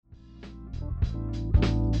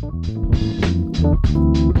Hey,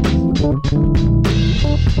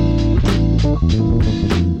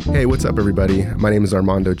 what's up, everybody? My name is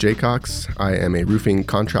Armando J. Cox. I am a roofing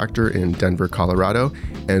contractor in Denver, Colorado,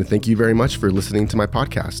 and thank you very much for listening to my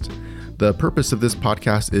podcast. The purpose of this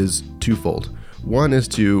podcast is twofold. One is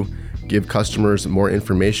to give customers more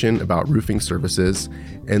information about roofing services,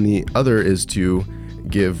 and the other is to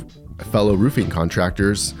give fellow roofing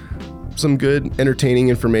contractors some good, entertaining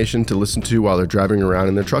information to listen to while they're driving around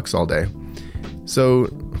in their trucks all day. So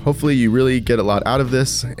hopefully you really get a lot out of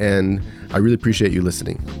this, and I really appreciate you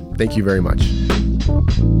listening. Thank you very much.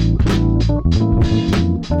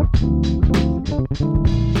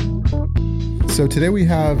 So today we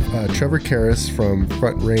have Trevor Karras from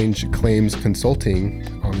Front Range Claims Consulting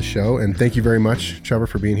on the show, and thank you very much, Trevor,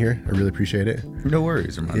 for being here. I really appreciate it. No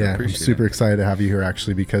worries, Armando. Yeah, I'm super excited to have you here,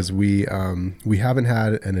 actually, because we haven't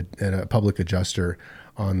had a public adjuster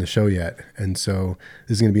on the show yet, and so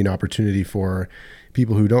this is going to be an opportunity for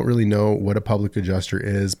people who don't really know what a public adjuster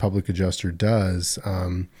is, public adjuster does,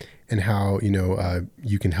 and how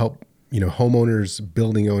you can help homeowners,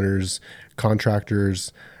 building owners,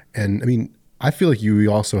 contractors, and I mean, I feel like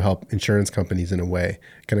you also help insurance companies in a way,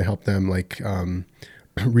 kind of help them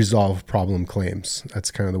resolve problem claims.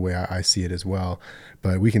 That's kind of the way I see it as well.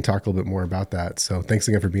 But we can talk a little bit more about that. So thanks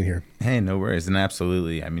again for being here. Hey, no worries. And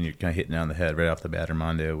absolutely. I mean, you're kind of hitting it on the head right off the bat,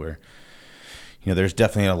 Armando, where, there's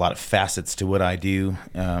definitely a lot of facets to what I do.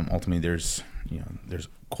 Ultimately, there's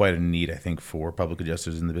quite a need, I think, for public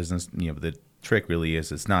adjusters in the business. But the trick really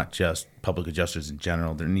is it's not just public adjusters in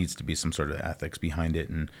general. There needs to be some sort of ethics behind it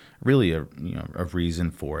and really a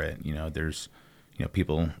reason for it. There's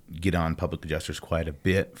people get on public adjusters quite a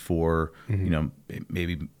bit for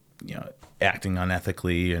maybe acting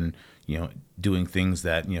unethically and doing things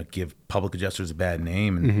that give public adjusters a bad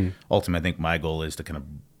name. And ultimately, I think my goal is to kind of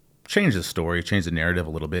change the story, change the narrative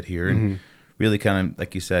a little bit here, and really kind of,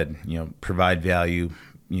 like you said, provide value,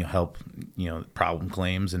 help problem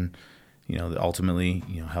claims, and ultimately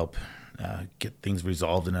help get things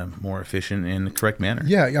resolved in a more efficient and correct manner.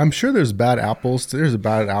 Yeah, I'm sure there's bad apples. There's a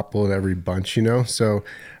bad apple in every bunch, So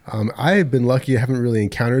I've been lucky. I haven't really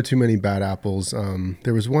encountered too many bad apples.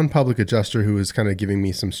 There was one public adjuster who was kind of giving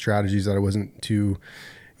me some strategies that I wasn't too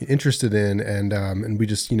interested in, and we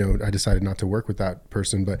just I decided not to work with that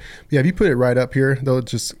person. But yeah, if you put it right up here, though,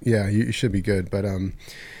 you should be good. But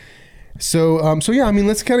So yeah, I mean,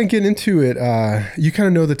 let's kind of get into it. You kind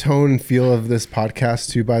of know the tone and feel of this podcast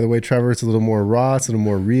too, by the way, Trevor. It's a little more raw. It's a little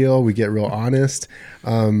more real. We get real honest.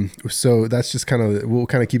 So that's just we'll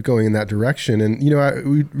kind of keep going in that direction. And,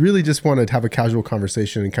 we really just want to have a casual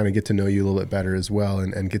conversation and kind of get to know you a little bit better as well,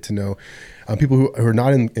 and get to know people who are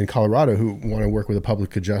not in Colorado who want to work with a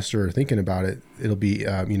public adjuster or thinking about it. It'll be,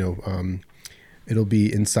 it'll be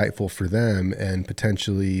insightful for them and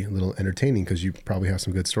potentially a little entertaining because you probably have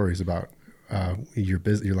some good stories about your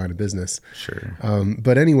line of business. Sure.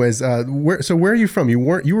 But anyways, where are you from? You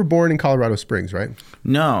were born in Colorado Springs, right?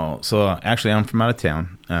 No. So actually, I'm from out of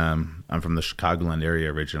town. I'm from the Chicagoland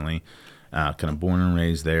area originally. Kind of born and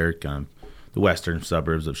raised there, kind of the western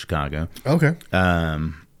suburbs of Chicago. Okay.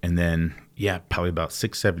 And then, probably about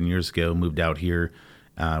 6-7 years ago, moved out here.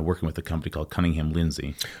 Working with a company called Cunningham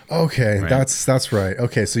Lindsay. Okay, right? That's right.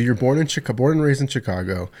 Okay, so you're born and raised in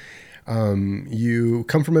Chicago. You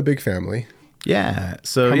come from a big family. Yeah.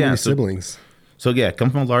 So how many siblings? So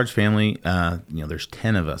come from a large family. There's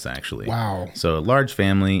 10 of us actually. Wow. So a large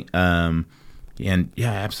family. And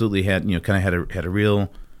absolutely had had a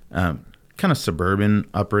real kind of suburban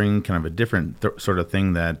upbringing, kind of a different sort of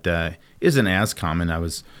thing that isn't as common. I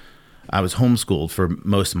was homeschooled for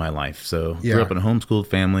most of my life. So grew up in a homeschooled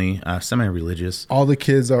family, semi-religious. All the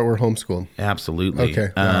kids were homeschooled? Absolutely. Okay.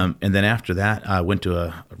 And then after that, I went to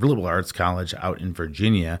a liberal arts college out in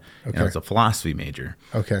Virginia, and I was a philosophy major.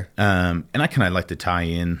 Okay. And I kind of like to tie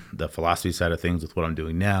in the philosophy side of things with what I'm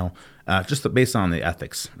doing now, just based on the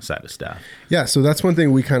ethics side of stuff. Yeah, so that's one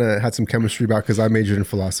thing we kind of had some chemistry about because I majored in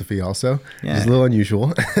philosophy also. Yeah. It's a little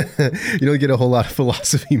unusual. You don't get a whole lot of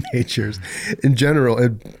philosophy majors in general,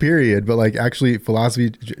 period. But actually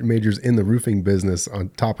philosophy majors in the roofing business on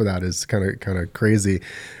top of that is kind of crazy.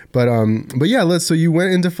 But yeah, so you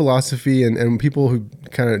went into philosophy, and people who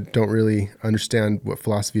kind of don't really understand what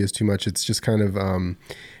philosophy is too much, it's just kind of the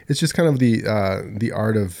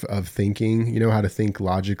art of thinking, how to think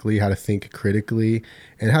logically, how to think critically,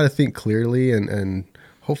 and how to think clearly, and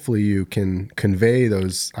hopefully you can convey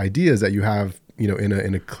those ideas that you have,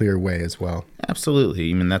 in a clear way as well. Absolutely.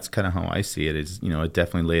 I mean, that's kind of how I see it. Is it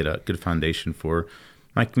definitely laid a good foundation for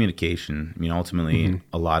my communication. I mean, ultimately,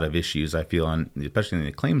 a lot of issues I feel especially in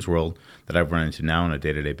the claims world that I've run into now on a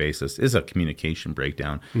day-to-day basis is a communication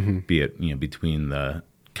breakdown, be it between the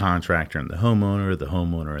contractor and the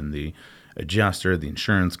homeowner and the adjuster, the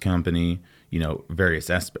insurance company, various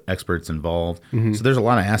experts involved. So there's a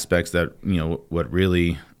lot of aspects that what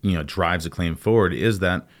really drives a claim forward is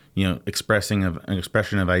that expression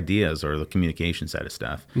of ideas or the communication side of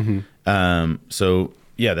stuff. So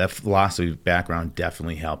yeah, that philosophy background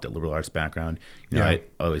definitely helped. At liberal arts background, I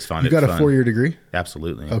always found it fun. You got a 4-year degree?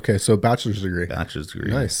 Absolutely. Okay, so bachelor's degree. Bachelor's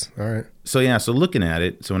degree. Nice. All right. So yeah, so looking at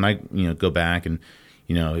it, so when I go back and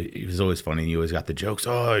it was always funny. You always got the jokes.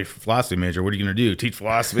 Oh, you're a philosophy major. What are you going to do? Teach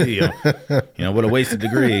philosophy? What a wasted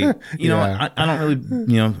degree. I don't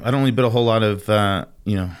really, I don't really put a whole lot of,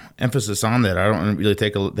 emphasis on that. I don't really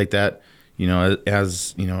take that,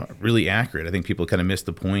 as, really accurate. I think people kind of miss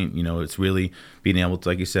the point. It's really being able to,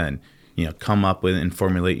 like you said, come up with and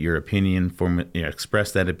formulate your opinion,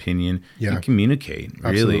 express that opinion, and communicate.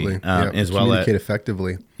 Really, as well communicate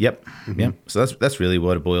effectively. Yep. So that's really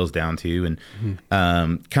what it boils down to. And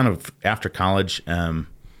kind of after college, trying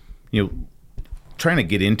to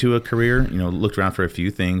get into a career, looked around for a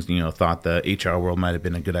few things. Thought the HR world might have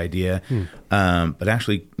been a good idea, but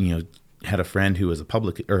actually, had a friend who was a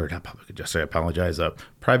private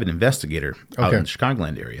investigator out in the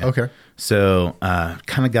Chicagoland area. Okay. So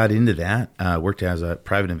kind of got into that. Worked as a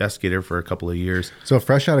private investigator for a couple of years. So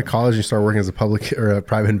fresh out of college, you started working as a public or a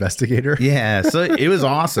private investigator? Yeah. So it was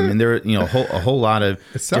awesome. And there were, a whole lot of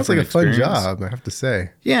It sounds like a fun job, I have to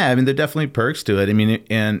say. Yeah. I mean, there are definitely perks to it. I mean,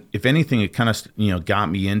 and if anything, it kind of,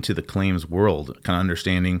 got me into the claims world, kind of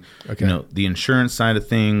understanding, the insurance side of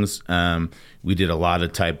things. We did a lot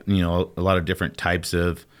of different types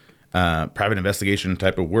of private investigation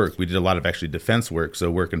type of work. We did a lot of actually defense work.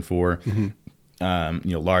 So working for,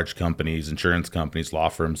 large companies, insurance companies, law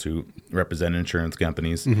firms who represent insurance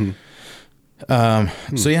companies. So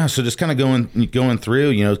just kind of going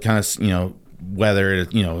through, whether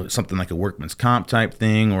it's, something like a workman's comp type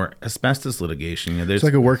thing or asbestos litigation. There's it's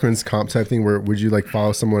like a workman's comp type thing where would you like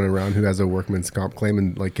follow someone around who has a workman's comp claim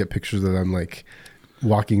and like get pictures of them like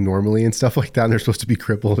walking normally and stuff like that, and they're supposed to be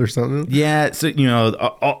crippled or something? Yeah, so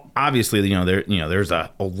obviously there's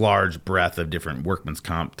a large breadth of different workman's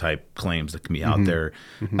comp type claims that can be out there.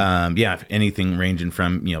 Anything ranging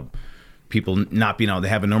from people not being able to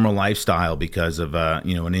have a normal lifestyle because of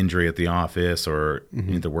an injury at the office or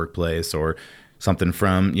in the workplace, or something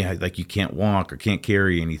from like you can't walk or can't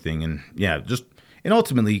carry anything, and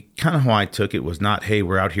ultimately kind of how I took it was not, hey,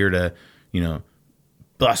 we're out here to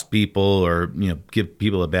bust people or give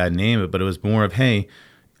people a bad name, but it was more of, hey,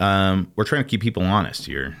 we're trying to keep people honest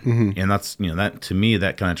here. And that's that to me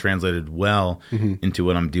that kind of translated well into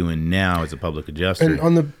what I'm doing now as a public adjuster. And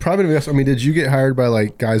on the private investor, I mean, did you get hired by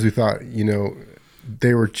like guys who thought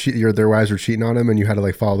they were their wives were cheating on them and you had to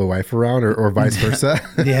like follow the wife around, or vice versa?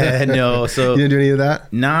 Yeah, no. So you didn't do any of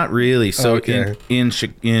that? Not really. So in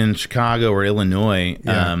Chicago or Illinois,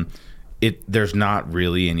 there's not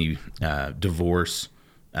really any divorce.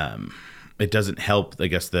 It doesn't help, I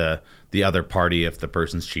guess, the other party if the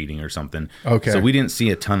person's cheating or something. Okay. So we didn't see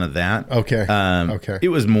a ton of that. Okay. It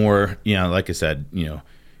was more, like I said,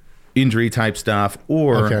 injury type stuff,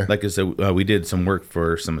 or like I said, we did some work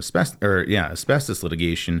for some asbestos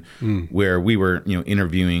litigation where we were,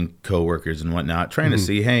 interviewing coworkers and whatnot, trying to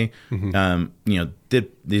see, hey,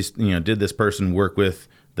 did this person work with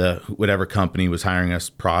the whatever company was hiring us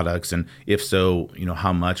products, and if so,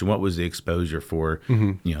 how much, and what was the exposure for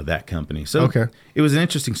that company. So it was an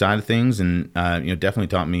interesting side of things, and definitely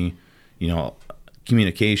taught me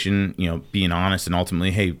communication, being honest, and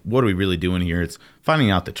ultimately, hey, what are we really doing here? It's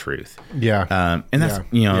finding out the truth. And that's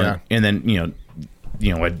and then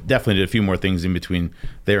I definitely did a few more things in between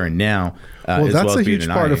there and now. That's a huge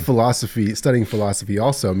part of philosophy, studying philosophy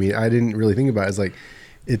also. I mean, I didn't really think about it. It's like,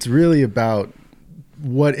 it's really about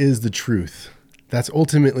what is the truth. That's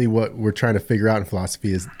ultimately what we're trying to figure out in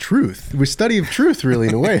philosophy, is truth. We study of truth, really,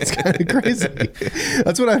 in a way. It's kind of crazy.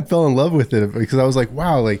 That's what I fell in love with it, because I was like,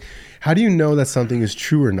 wow, like, how do you know that something is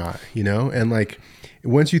true or not? And like,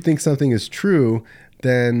 once you think something is true,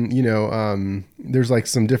 then, there's like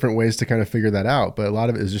some different ways to kind of figure that out. But a lot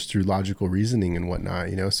of it is just through logical reasoning and whatnot,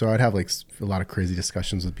 So I'd have like a lot of crazy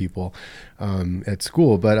discussions with people at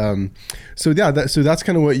school. But so that's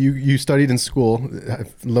kind of what you studied in school,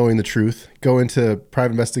 knowing the truth, go into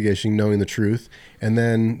private investigation, knowing the truth. And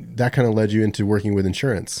then that kind of led you into working with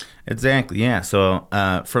insurance. Exactly. Yeah. So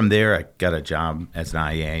from there, I got a job as an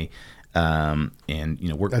IA and,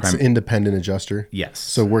 work. That's independent adjuster. Yes.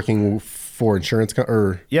 So working for insurance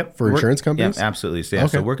Yep. for insurance companies? Yeah, absolutely. So,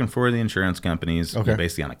 so working for the insurance companies,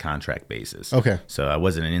 basically on a contract basis. Okay. So I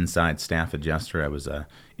wasn't an inside staff adjuster. I was a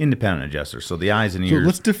independent adjuster. So the eyes and ears. So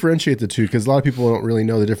let's differentiate the two, because a lot of people don't really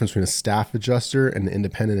know the difference between a staff adjuster and an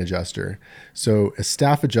independent adjuster. So a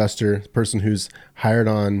staff adjuster, the person who's hired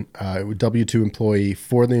on a W-2 employee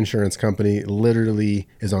for the insurance company, literally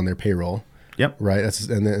is on their payroll. Yep. Right.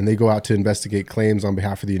 And they go out to investigate claims on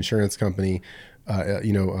behalf of the insurance company.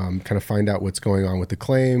 Kind of find out what's going on with the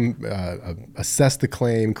claim, assess the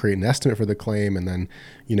claim, create an estimate for the claim, and then,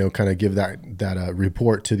 kind of give that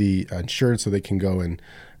report to the insured so they can go and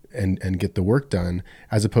get the work done,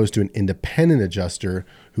 as opposed to an independent adjuster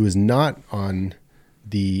who is not on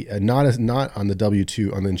the not on the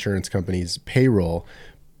W-2 on the insurance company's payroll,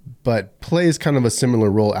 but plays kind of a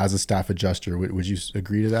similar role as a staff adjuster. Would you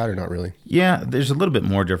agree to that, or not really? Yeah, there's a little bit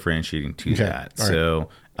more differentiating to that. All so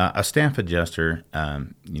a staff adjuster,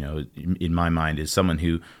 in my mind, is someone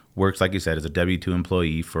who works, like you said, as a W-2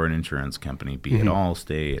 employee for an insurance company, be it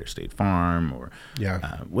Allstate or State Farm or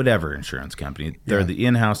whatever insurance company. They're the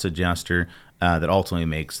in-house adjuster that ultimately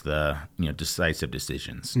makes the decisive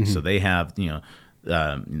decisions. So they have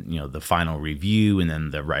the final review, and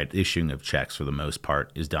then the right issuing of checks for the most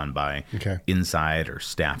part is done by inside or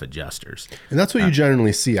staff adjusters. And that's what you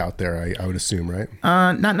generally see out there, I would assume, right?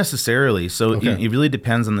 Not necessarily. So it really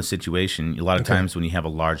depends on the situation. A lot of times when you have a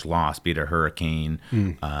large loss, be it a hurricane,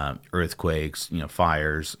 earthquakes,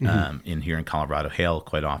 fires, in here in Colorado, hail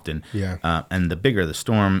quite often. Yeah. And the bigger the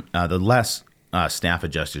storm, the less staff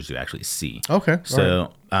adjusters you actually see. Okay.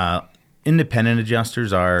 So independent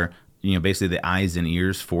adjusters are basically the eyes and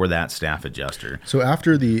ears for that staff adjuster. So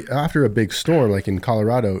after a big storm, like in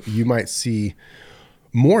Colorado, you might see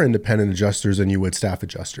more independent adjusters than you would staff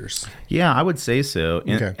adjusters. Yeah, I would say so.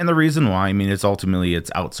 And the reason why, it's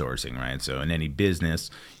outsourcing, right? So in any business,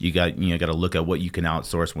 you got to look at what you can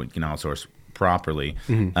outsource, what you can outsource properly.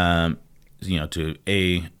 To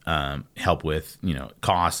help with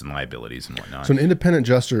costs and liabilities and whatnot. So an independent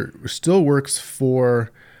adjuster still works for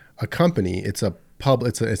a company. It's an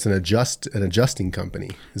adjusting company.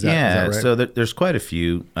 Is that right? So there's quite a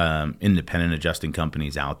few independent adjusting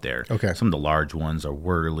companies out there. Okay. Some of the large ones are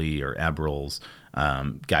Worley or Eberls.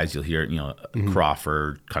 Guys you'll hear,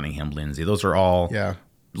 Crawford, Cunningham, Lindsay. Those are all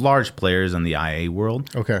large players in the IA world.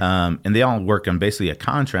 Okay. And they all work on basically a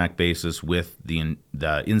contract basis with the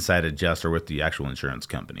inside adjuster, with the actual insurance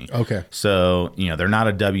company. Okay. So, they're not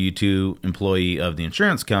a W-2 employee of the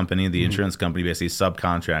insurance company. The insurance company basically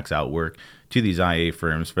subcontracts out work to these IA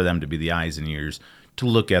firms for them to be the eyes and ears to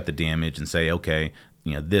look at the damage and say, okay,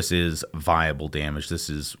 this is viable damage. This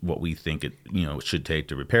is what we think it, should take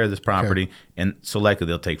to repair this property. Okay. And so likely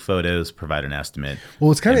they'll take photos, provide an estimate. Well,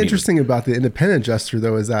 what's kind of interesting about the independent adjuster,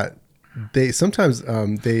 though, is that they sometimes,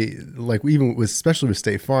 especially with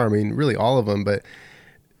State Farm, really all of them, but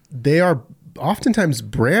they are oftentimes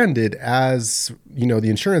branded as, the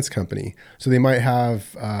insurance company. So they might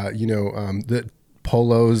have, the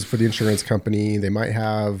polos for the insurance company. They might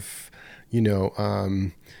have,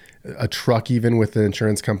 a truck even with the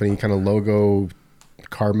insurance company kind of logo,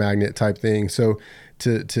 car magnet type thing. So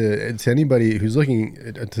to anybody who's looking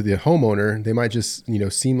to the homeowner, they might just,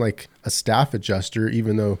 seem like a staff adjuster,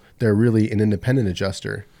 even though they're really an independent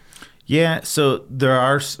adjuster. Yeah. So there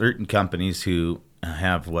are certain companies who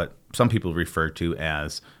have what some people refer to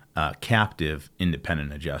as captive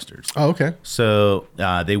independent adjusters. Oh, okay. So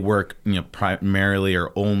they work, primarily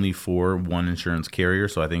or only for one insurance carrier.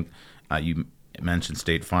 So I think you mentioned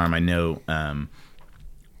State Farm. I know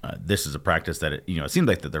this is a practice that it seems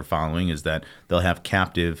like that they're following, is that they'll have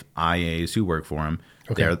captive IAs who work for them.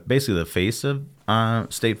 Okay. They're basically the face of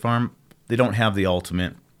State Farm. They don't have the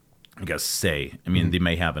ultimate, say. They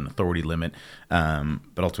may have an authority limit, but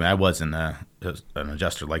ultimately, I wasn't an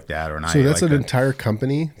adjuster like that or an IA. So that's like an that. Entire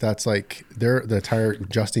company. That's like the entire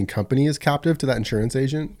adjusting company is captive to that insurance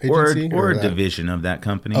agency, or a division of that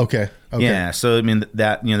company. Okay. Yeah. So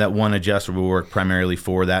that one adjuster will work primarily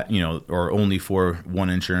for that, or only for one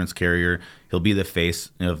insurance carrier. He'll be the face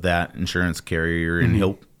of that insurance carrier, and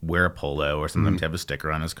he'll wear a polo or sometimes have a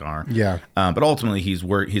sticker on his car. Yeah. But ultimately he's a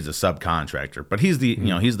subcontractor, but he's the,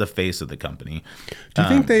 he's the face of the company. Do you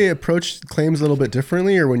think they approach claims a little bit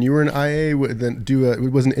differently, or when you were an IA,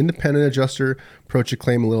 was an independent adjuster approach a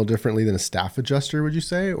claim a little differently than a staff adjuster, would you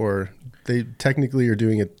say? Or they technically are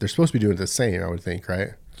doing it, they're supposed to be doing it the same, I would think,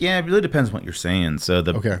 right? Yeah, it really depends on what you're saying. So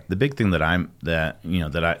the big thing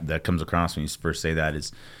that comes across when you first say that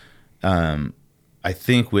is, I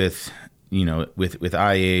think with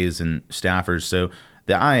IAs and staffers, so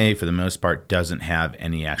the IA for the most part doesn't have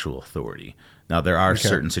any actual authority. Now, there are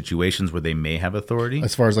certain situations where they may have authority.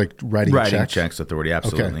 As far as like writing checks authority,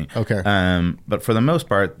 absolutely. Okay. But for the most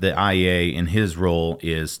part, the IA in his role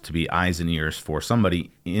is to be eyes and ears for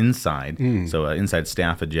somebody inside, so an inside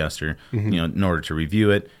staff adjuster, in order to review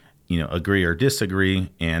it, agree or disagree,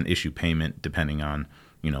 and issue payment depending on,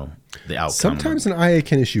 the outcome. Sometimes an IA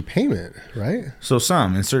can issue payment, right? So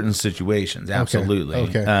in certain situations, absolutely.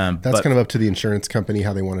 Okay. That's kind of up to the insurance company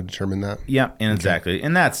how they want to determine that. Yeah, and exactly.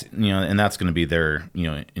 And that's going to be their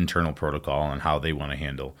internal protocol and how they want to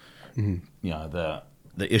handle the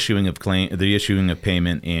issuing of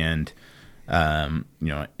payment and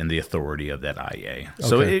and the authority of that IA.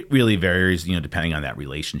 So it really varies, depending on that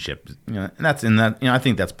relationship. And I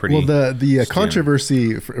think that's pretty. Well, the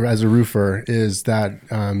controversy as a roofer is that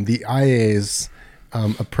the IAs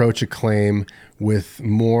approach a claim with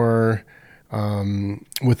more,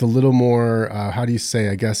 with a little more, how do you say?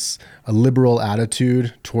 I guess a liberal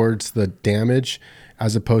attitude towards the damage,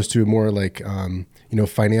 as opposed to a more like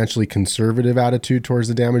financially conservative attitude towards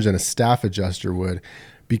the damage than a staff adjuster would.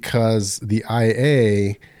 Because the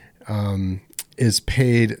IA is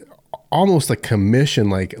paid almost like commission,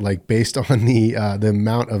 like based on the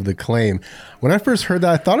amount of the claim. When I first heard that,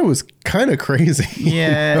 I thought it was kind of crazy.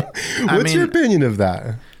 Yeah. What's your opinion of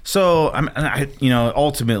that? So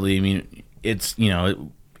ultimately, it's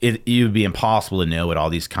it would be impossible to know what all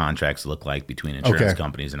these contracts look like between insurance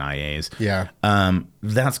companies and IAs. Yeah.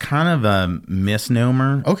 That's kind of a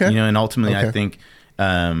misnomer. Okay. And ultimately, I think.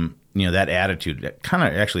 That attitude that kind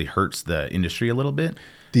of actually hurts the industry a little bit.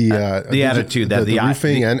 The attitude that the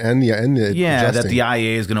roofing and the adjusting. That the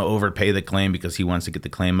IA is going to overpay the claim because he wants to get the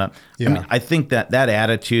claim up. Yeah. I think that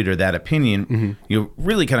attitude or that opinion,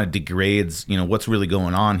 really kind of degrades, what's really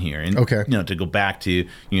going on here. And to go back to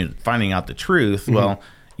finding out the truth. Well,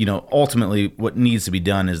 ultimately what needs to be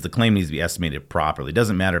done is the claim needs to be estimated properly. It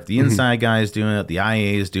doesn't matter if the inside guy is doing it, the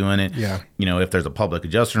IA is doing it. Yeah. If there's a public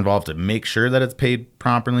adjuster involved to make sure that it's paid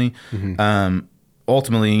properly.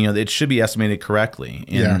 Ultimately, it should be estimated correctly.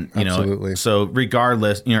 And, absolutely. So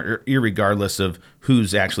regardless, irregardless of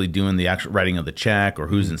who's actually doing the actual writing of the check or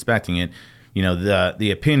who's inspecting it, the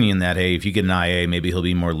opinion that, hey, if you get an IA, maybe he'll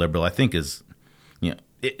be more liberal, I think is,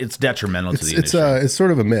 it's detrimental to the industry. It's sort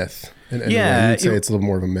of a myth. And you'd say it's a little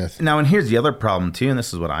more of a myth. Now, and here's the other problem too, and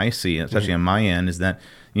this is what I see, especially on my end, is that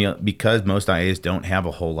because most IAs don't have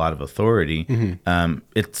a whole lot of authority,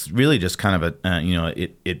 it's really just kind of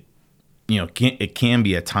it can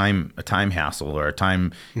be a time hassle or a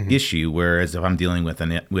time issue. Whereas if I'm dealing with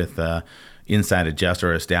inside adjuster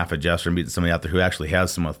or a staff adjuster and meet somebody out there who actually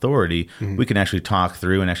has some authority, we can actually talk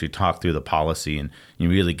through the policy and you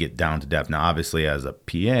really get down to depth. Now, obviously, as a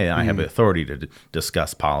PA, I have the authority to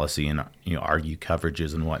discuss policy and argue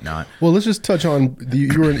coverages and whatnot. Well, let's just touch on you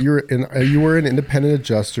were an independent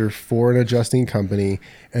adjuster for an adjusting company,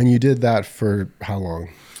 and you did that for how long?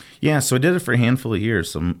 Yeah, so I did it for a handful of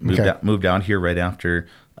years. So moved out here right after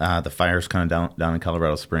the fires kind of down in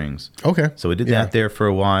Colorado Springs. Okay. So we did that there for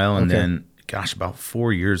a while, and then, about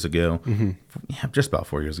 4 years ago, just about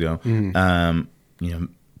 4 years ago,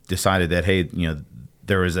 decided that, hey,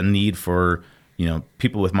 there was a need for,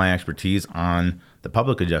 people with my expertise on the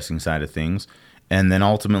public adjusting side of things. And then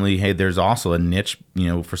ultimately, hey, there's also a niche,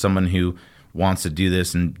 for someone who wants to do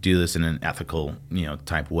this in an ethical,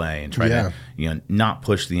 type way and try to, not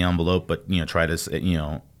push the envelope, but, try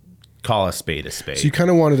to, call a spade a spade. So you kind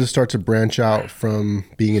of wanted to start to branch out from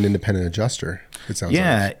being an independent adjuster, it sounds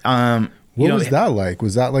like. What was that like?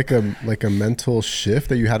 Was that like a mental shift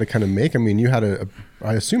that you had to kind of make? I mean, you had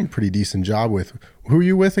I assume, pretty decent job with, who were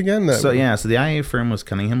you with again? So the IA firm was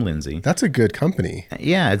Cunningham Lindsay. That's a good company.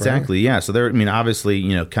 Yeah, exactly. Right? Yeah. So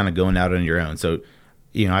obviously, kind of going out on your own. So,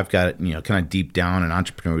 I've got, kind of deep down an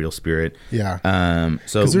entrepreneurial spirit. Yeah.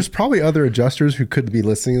 Because there's probably other adjusters who could be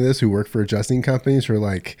listening to this who work for adjusting companies who are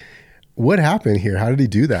like, what happened here? How did he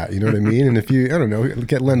do that? You know what I mean? And if you, I don't know,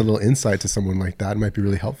 lend a little insight to someone like that, it might be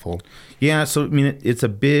really helpful. Yeah. So, it's a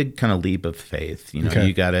big kind of leap of faith. You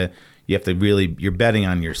have to really, you're betting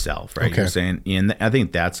on yourself, right? You're saying, and I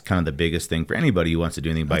think that's kind of the biggest thing for anybody who wants to do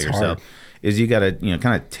anything by yourself is you got to,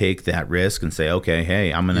 kind of take that risk and say, okay,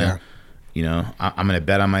 hey, I'm going to, I'm going to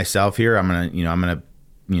bet on myself here. I'm going to,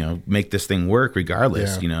 make this thing work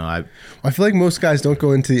regardless. I feel like most guys don't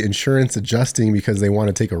go into insurance adjusting because they want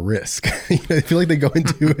to take a risk. I feel like they go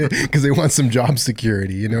into it because they want some job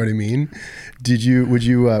security. You know what I mean? Would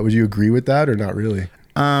you agree with that or not really?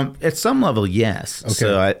 At some level, yes. Okay.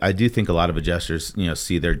 So I do think a lot of adjusters,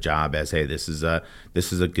 see their job as, hey, this is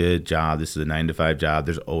a good job. This is a 9 to 5 job.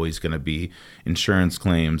 There's always going to be insurance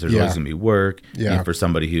claims. There's always going to be work for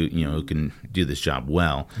somebody who can do this job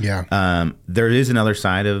well. Yeah. There is another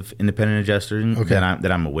side of independent adjusting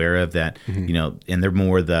that I'm aware of that, and they're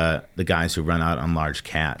more the guys who run out on large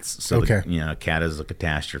cats. So, a cat is a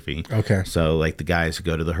catastrophe. Okay. So like the guys who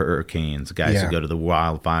go to the hurricanes, the guys who go to the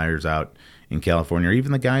wildfires out in California, or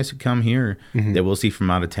even the guys who come here that we'll see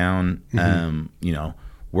from out of town,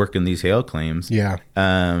 working these hail claims. Yeah.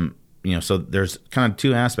 So there's kind of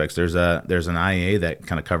two aspects. There's an IA that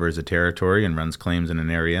kind of covers a territory and runs claims in an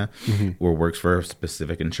area or works for a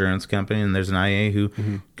specific insurance company. And there's an IA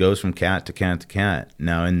who goes from cat to cat to cat.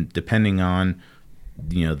 Now, and depending on,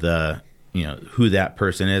 who that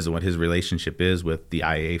person is and what his relationship is with the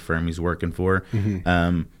IA firm he's working for,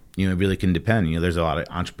 it really can depend. There's a lot of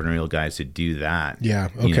entrepreneurial guys who do that. Yeah.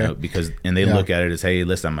 Okay. Because they look at it as, hey,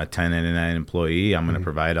 listen, I'm a 1099 employee. I'm going to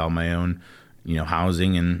provide all my own,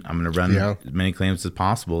 housing, and I'm going to run as many claims as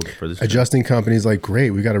possible for this. Adjusting companies like,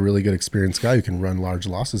 great, we got a really good experienced guy who can run large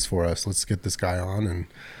losses for us. Let's get this guy on and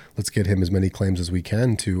let's get him as many claims as we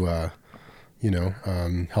can to,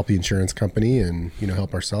 help the insurance company and,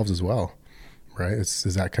 help ourselves as well. Right?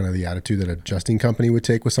 Is that kind of the attitude that an adjusting company would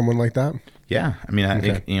take with someone like that? Yeah. I mean, I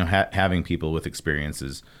think, having people with experience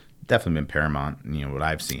has definitely been paramount, what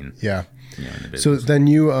I've seen. Yeah. In the business. So then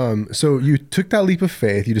you took that leap of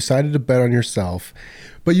faith, you decided to bet on yourself,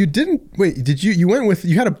 but you didn't, you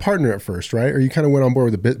had a partner at first, right? Or you kind of went on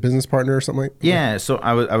board with a business partner or something like that? Yeah. So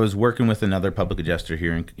I was working with another public adjuster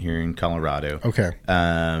here in Colorado. Okay.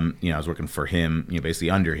 I was working for him, basically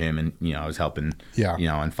under him, and, I was helping,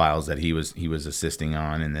 on files that he was assisting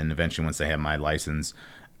on. And then eventually once I had my license,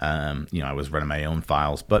 I was running my own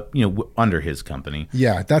files, but under his company.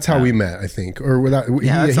 Yeah, that's how we met, I think. Or without,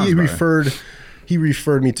 he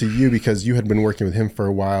referred me to you because you had been working with him for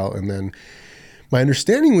a while, and then my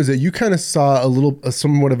understanding was that you kind of saw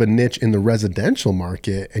somewhat of a niche in the residential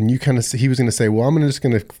market, and he was going to say, well, I'm just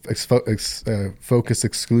going to focus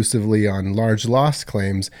exclusively on large loss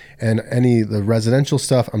claims, and the residential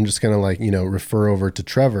stuff, I'm just going to refer over to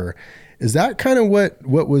Trevor. Is that kind of what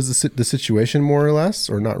was the situation, more or less,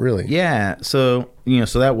 or not really? Yeah. So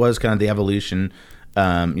so that was kind of the evolution,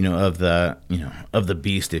 of the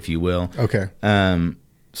beast, if you will. Okay.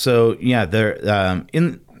 So yeah, there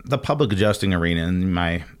in the public adjusting arena,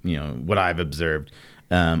 and what I've observed,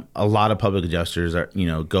 a lot of public adjusters are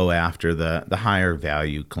go after the higher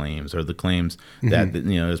value claims, or the claims that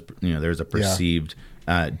there's a perceived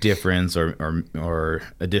difference or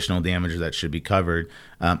additional damages that should be covered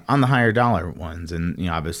on the higher dollar ones, and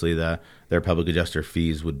obviously their public adjuster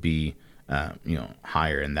fees would be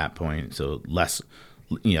higher in that point, so less.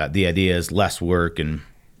 The idea is less work and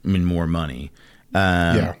more money.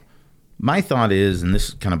 My thought is, and this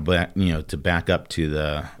is kind of to back up to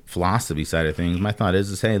the philosophy side of things, my thought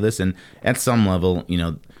is hey, listen, at some level,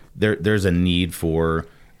 there's a need for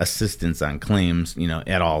assistance on claims,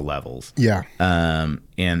 at all levels. Yeah. And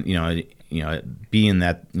being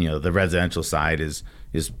that the residential side is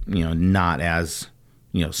not as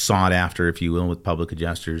sought after, if you will, with public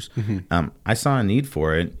adjusters. I saw a need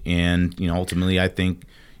for it, and ultimately, I think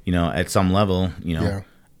at some level,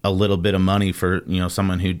 a little bit of money for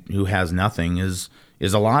someone who has nothing is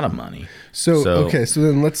a lot of money. So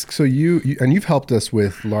then you've helped us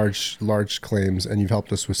with large claims, and you've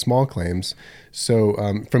helped us with small claims.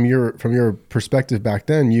 So from your perspective back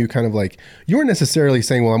then, you kind of you weren't necessarily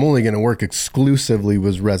saying, well, I'm only going to work exclusively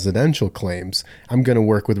with residential claims. I'm going to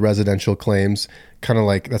work with residential claims, kind of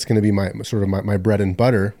that's going to be my bread and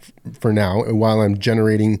butter for now, while I'm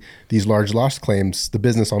generating these large loss claims, the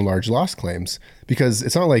business on large loss claims, because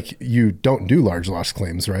it's not like you don't do large loss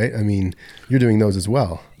claims, right? I mean, you're doing those as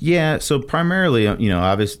well. Yeah. So primarily,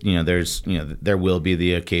 obviously, there's, there will be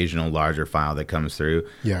the occasional larger file that comes through.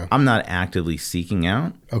 Yeah. I'm not actively seeking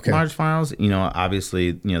out large files.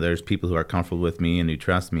 Obviously, there's people who are comfortable with me and who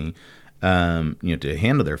trust me, to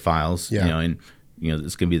handle their files, and,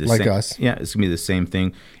 it's going to be the same. Like us. Yeah. It's going to be the same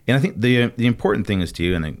thing. And I think the important thing is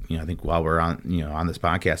too, and I think while we're on, on this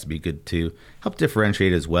podcast, it'd be good to help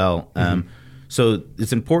differentiate as well. So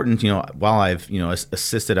it's important, while I've,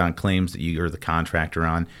 assisted on claims that you're the contractor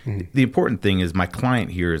on, the important thing is my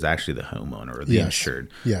client here is actually the homeowner or the insured.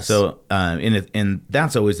 Yes. So, and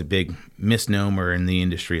that's always a big misnomer in the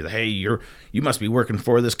industry that, hey, you must be working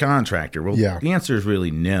for this contractor. Well, the answer is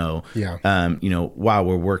really no. Yeah. While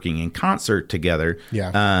we're working in concert together,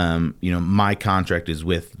 my contract is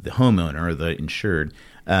with the homeowner or the insured.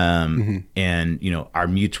 and our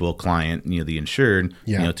mutual client, the insured,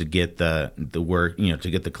 to get the work, to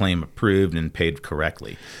get the claim approved and paid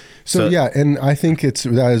correctly. So yeah, and I think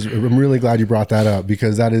I'm really glad you brought that up,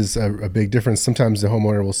 because that is a big difference. Sometimes the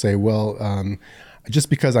homeowner will say, well,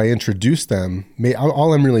 just because I introduced them,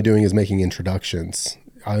 all I'm really doing is making introductions.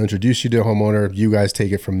 I'll introduce you to a homeowner, you guys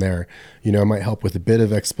take it from there. I might help with a bit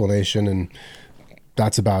of explanation, and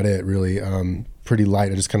that's about it, really. Pretty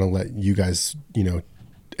light. I just kind of let you guys,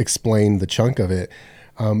 explain the chunk of it.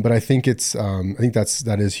 But I think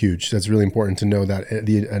that is huge. That's really important to know that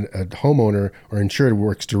a homeowner or insured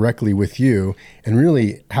works directly with you and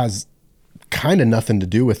really has kind of nothing to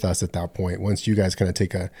do with us at that point, once you guys kind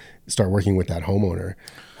of start working with that homeowner.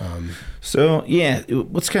 So yeah,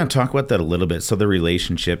 let's kind of talk about that a little bit. So the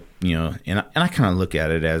relationship, and I kind of look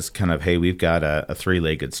at it as kind of, hey, we've got a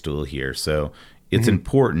three-legged stool here. So it's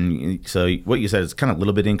important. So what you said is kind of a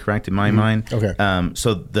little bit incorrect in my mind. Okay.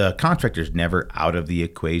 So the contractor's never out of the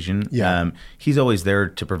equation. Yeah. He's always there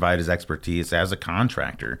to provide his expertise as a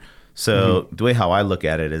contractor. So the way how I look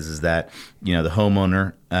at it is that, the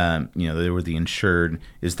homeowner, they were the insured,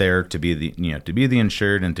 is there to be the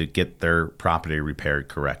insured and to get their property repaired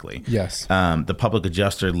correctly. Yes. The public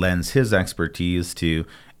adjuster lends his expertise to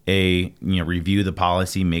review the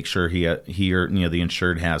policy, make sure he or the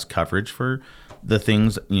insured has coverage for the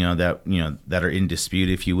things that are in dispute,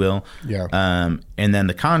 if you will. Yeah. And then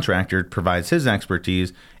the contractor provides his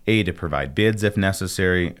expertise, to provide bids if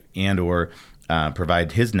necessary, and or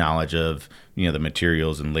provide his knowledge of the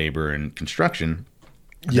materials and labor and construction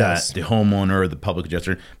that the homeowner or the public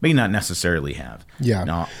adjuster may not necessarily have.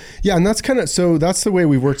 Yeah. Yeah. And that's that's the way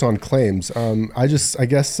we've worked on claims. I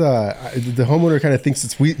guess the homeowner kind of thinks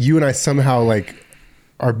it's you and I somehow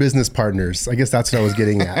are business partners. I guess that's what I was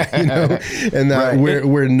getting at, and that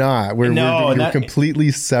we're not. We're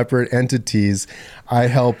completely separate entities. I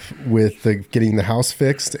help with getting the house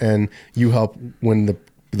fixed, and you help when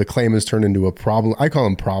the claim is turned into a problem. I call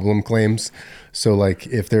them problem claims. So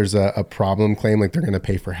if there's a problem claim, they're going to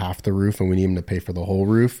pay for half the roof and we need them to pay for the whole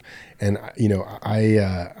roof. And,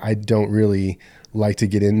 I don't really like to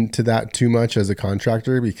get into that too much as a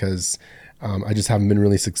contractor, because I just haven't been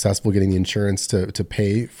really successful getting the insurance to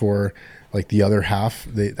pay for the other half.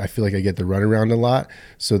 I feel like I get the runaround a lot.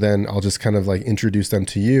 So then I'll just kind of introduce them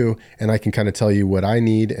to you, and I can kind of tell you what I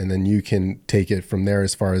need, and then you can take it from there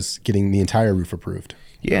as far as getting the entire roof approved.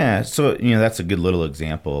 Yeah, so that's a good little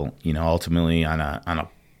example. Ultimately on a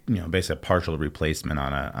basically a partial replacement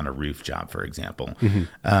on a roof job, for example.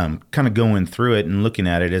 Kind of going through it and looking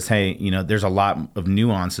at it as, hey, there's a lot of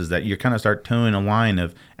nuances that you kind of start towing a line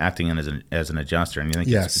of acting as an adjuster, and you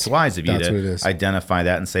think it's wise of you to identify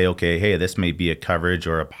that and say, okay, hey, this may be a coverage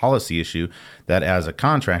or a policy issue that as a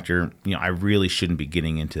contractor, I really shouldn't be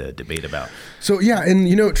getting into a debate about. So yeah,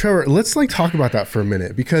 and Trevor, let's talk about that for a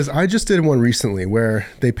minute, because I just did one recently where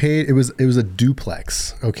they paid. It was a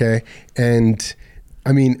duplex, okay, and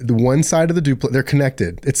I mean, the one side of the duplex, they're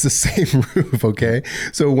connected. It's the same roof, okay?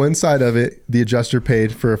 So one side of it, the adjuster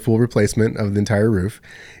paid for a full replacement of the entire roof.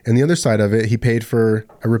 And the other side of it, he paid for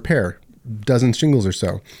a repair, dozen shingles or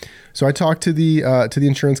so. So I talked to the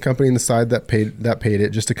insurance company on the side that paid it,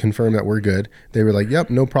 just to confirm that we're good. They were like, yep,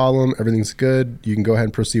 no problem. Everything's good. You can go ahead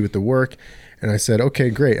and proceed with the work. And I said,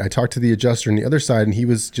 okay, great. I talked to the adjuster on the other side, and he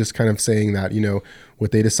was just kind of saying that,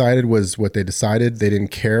 what they decided was what they decided. They didn't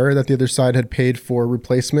care that the other side had paid for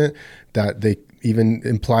replacement, that they even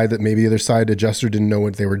implied that maybe the other side adjuster didn't know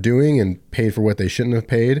what they were doing and paid for what they shouldn't have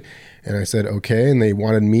paid. And I said, okay. And they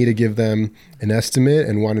wanted me to give them an estimate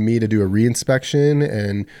and wanted me to do a reinspection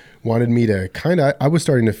and wanted me to I was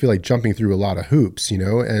starting to feel like jumping through a lot of hoops,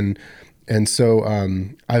 And so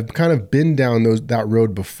I've kind of been down that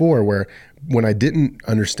road before, where when I didn't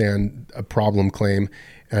understand a problem claim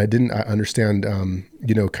and I didn't understand,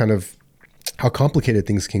 kind of how complicated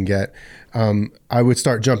things can get, I would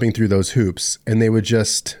start jumping through those hoops, and they would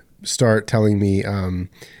just start telling me, well,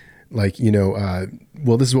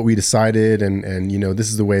 this is what we decided, and this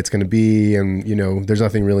is the way it's going to be, and there's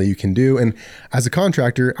nothing really you can do. And as a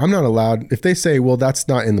contractor, I'm not allowed, if they say, well, that's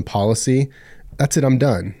not in the policy, that's it, I'm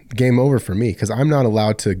done. Game over for me, because I'm not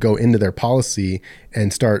allowed to go into their policy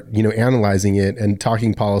and start, analyzing it and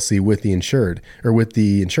talking policy with the insured or with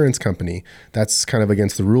the insurance company. That's kind of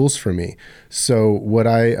against the rules for me. So what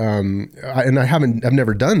I've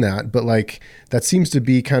never done that, but that seems to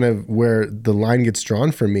be kind of where the line gets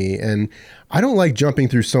drawn for me. And I don't like jumping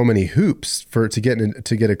through so many hoops to get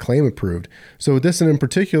a claim approved. So with this one in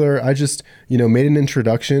particular, I just, made an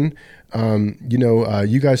introduction.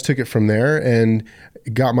 You guys took it from there and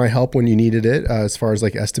got my help when you needed it, as far as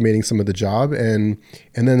like estimating some of the job. And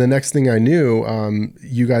then the next thing I knew,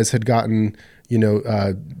 you guys had gotten,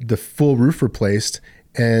 the full roof replaced,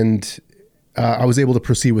 and I was able to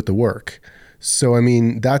proceed with the work. So, I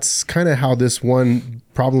mean, that's kind of how this one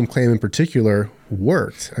problem claim in particular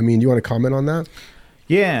worked. I mean, you want to comment on that?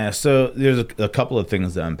 Yeah. So there's a couple of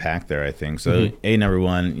things to unpack there, I think. So number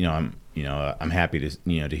one, I'm happy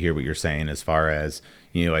to, to hear what you're saying as far as,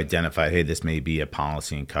 identify, hey, this may be a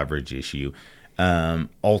policy and coverage issue.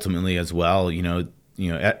 Ultimately as well,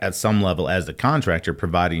 at some level as the contractor,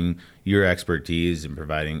 providing your expertise and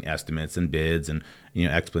providing estimates and bids and,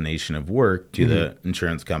 explanation of work to the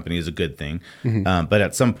insurance company is a good thing. But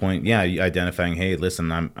at some point, identifying, hey, listen,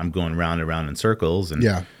 I'm going round and round in circles, and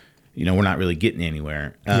we're not really getting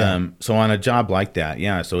anywhere. So on a job like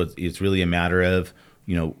that, so it's really a matter of,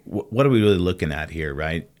 what are we really looking at here,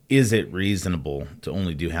 right? Is it reasonable to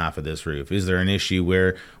only do half of this roof? Is there an issue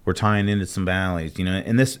where we're tying into some valleys?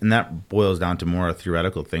 And that boils down to more a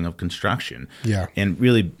theoretical thing of construction. Yeah. And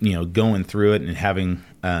really, going through it and having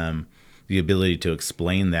the ability to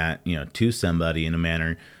explain that, to somebody in a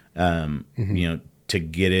manner, to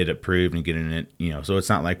get it approved and getting it, so it's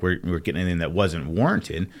not like we're getting anything that wasn't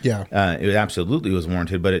warranted. Yeah. It absolutely was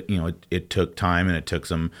warranted, but it took time, and it took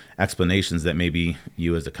some explanations that maybe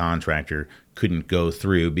you as a contractor couldn't go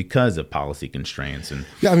through because of policy constraints. And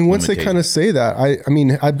once they kind of say that,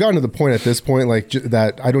 I've gotten to the point at this point, like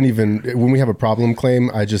that I don't even, when we have a problem claim,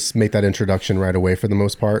 I just make that introduction right away for the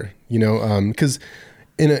most part, because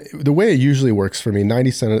the way it usually works for me,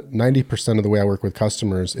 90% of the way I work with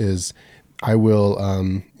customers is I will,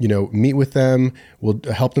 meet with them. We'll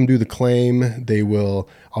help them do the claim.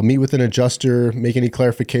 I'll meet with an adjuster, make any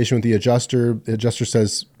clarification with the adjuster. The adjuster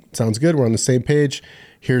says, sounds good. We're on the same page.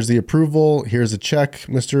 Here's the approval. Here's a check,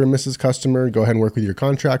 Mr. and Mrs. Customer. Go ahead and work with your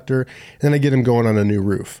contractor. And then I get them going on a new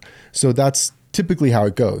roof. So that's typically how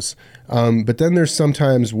it goes. But then there's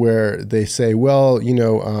sometimes where they say, well,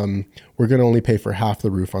 we're going to only pay for half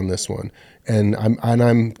the roof on this one. And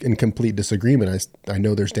I'm in complete disagreement. I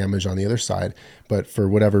know there's damage on the other side, but for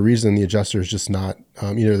whatever reason, the adjuster is just not,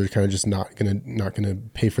 they're kind of just not gonna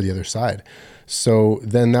pay for the other side. So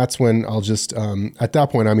then that's when I'll just, at that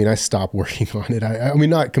point, I stop working on it.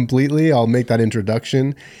 Not completely. I'll make that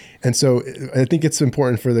introduction. And so I think it's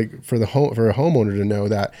important for a homeowner to know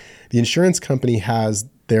that the insurance company has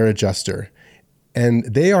their adjuster. And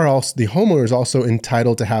the homeowner is also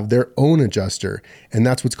entitled to have their own adjuster, and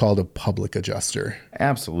that's what's called a public adjuster.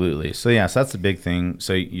 Absolutely. So that's the big thing.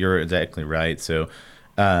 So you're exactly right. So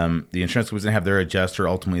the insurance company doesn't have their adjuster.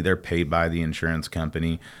 Ultimately, they're paid by the insurance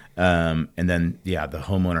company, and then the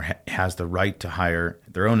homeowner has the right to hire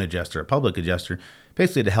their own adjuster, a public adjuster,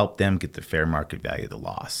 basically to help them get the fair market value of the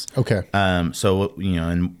loss. Okay. So,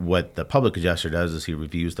 and what the public adjuster does is he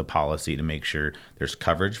reviews the policy to make sure there's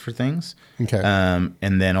coverage for things. Okay.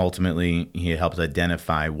 And then ultimately he helps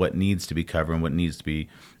identify what needs to be covered and what needs to be,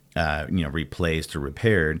 replaced or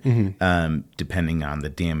repaired, depending on the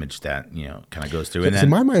damage that, kind of goes through. And in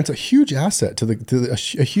my mind, it's a huge asset a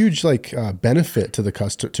huge benefit to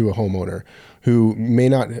to a homeowner who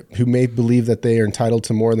may believe that they are entitled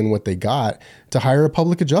to more than what they got to hire a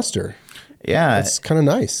public adjuster. Yeah. It's kind of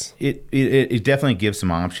nice. It definitely gives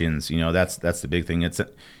some options. That's the big thing. It's,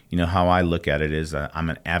 how I look at it is I'm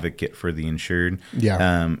an advocate for the insured.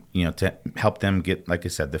 Yeah. To help them get, like I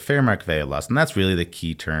said, the fair market value loss. And that's really the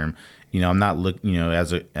key term. I'm not looking,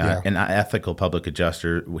 as an ethical public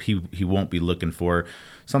adjuster, he won't be looking for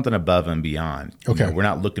something above and beyond. Okay. We're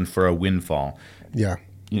not looking for a windfall. Yeah.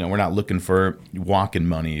 We're not looking for walking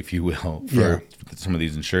money, if you will, for some of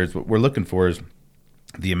these insureds. What we're looking for is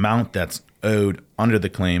the amount that's owed under the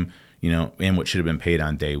claim, and what should have been paid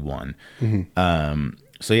on day one. And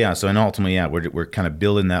ultimately, we're kind of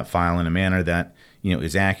building that file in a manner that,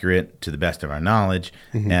 is accurate to the best of our knowledge,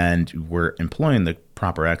 and we're employing the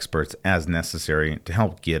proper experts as necessary to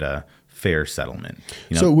help get a fair settlement.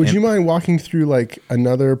 So would you mind walking through like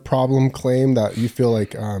another problem claim that you feel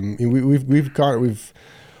like, we've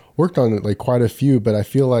worked on it like quite a few, but I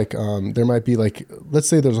feel like there might be like, let's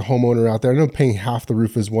say there's a homeowner out there. I know paying half the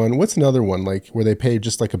roof is one. What's another one like where they pay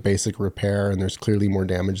just like a basic repair and there's clearly more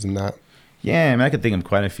damage than that? Yeah, I could think of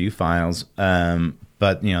quite a few files,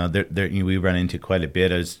 but we run into quite a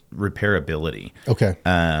bit as repairability. Okay.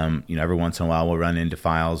 Every once in a while we'll run into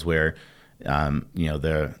files where,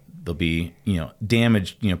 there'll be,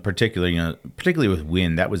 damage, particularly with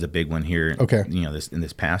wind. That was a big one here. Okay. In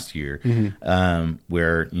this past year,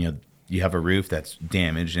 where, you have a roof that's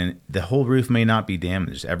damaged, and the whole roof may not be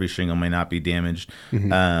damaged. Every shingle may not be damaged.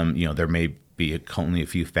 There may be only a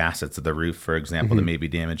few facets of the roof, for example, that may be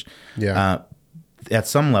damaged. Yeah. At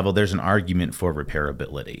some level, there's an argument for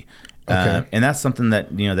repairability. Okay. And that's something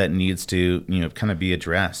that, that needs to, kind of be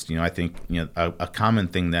addressed. I think, a common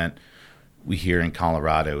thing that we hear in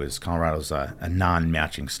Colorado is Colorado's a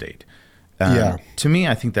non-matching state. To me,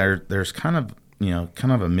 I think there's kind of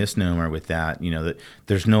a misnomer with that, that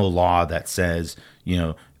there's no law that says,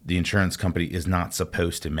 the insurance company is not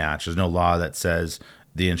supposed to match. There's no law that says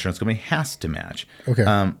the insurance company has to match.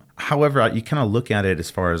 Okay. However, you kind of look at it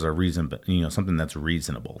as far as a reason, but something that's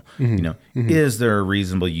reasonable. Is there a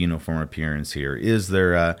reasonable uniform appearance here? Is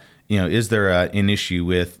there an issue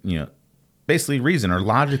with basically reason or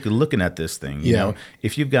logically looking at this thing?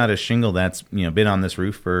 If you've got a shingle that's been on this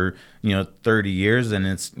roof for 30 years and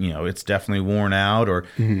it's definitely worn out, or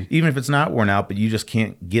even if it's not worn out, but you just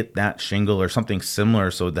can't get that shingle or something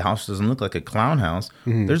similar so the house doesn't look like a clown house,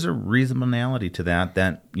 there's a reasonablenality to that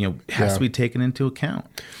has to be taken into account.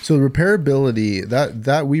 So the repairability,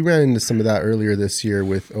 that we ran into some of that earlier this year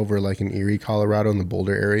with over like in Erie, Colorado, in the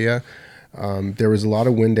Boulder area. There was a lot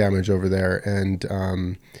of wind damage over there,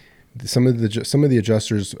 and some of the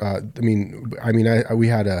adjusters, we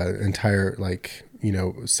had an entire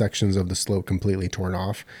sections of the slope completely torn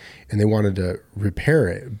off, and they wanted to repair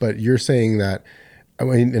it. But you're saying that,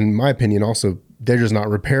 in my opinion, also they're just not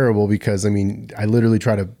repairable because I literally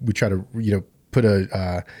we try to put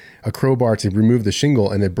a crowbar to remove the shingle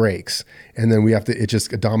and it breaks, and then it's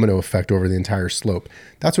just a domino effect over the entire slope.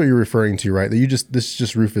 That's what you're referring to, right? That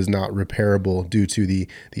this roof is not repairable due to the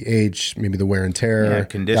age, maybe the wear and tear,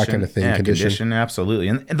 condition, that kind of thing. Condition, absolutely,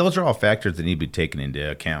 and those are all factors that need to be taken into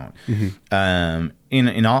account.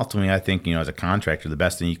 And ultimately, I think as a contractor, the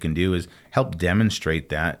best thing you can do is help demonstrate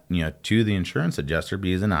that to the insurance adjuster,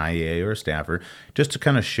 be as an IEA or a staffer, just to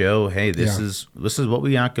kind of show, hey, this is what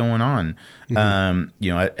we got going on.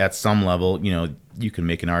 At some level, you can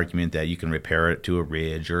make an argument that you can repair it to a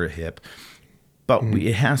ridge or a hip, but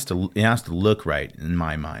it has to look right in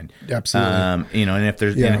my mind. Absolutely. And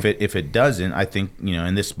if it doesn't, I think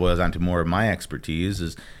and this boils down to more of my expertise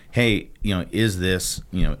is, hey, is this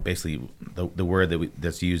basically the word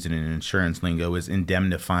that's used in an insurance lingo is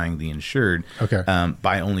indemnifying the insured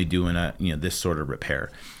by only doing this sort of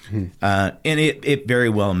repair. And it very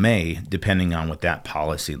well may, depending on what that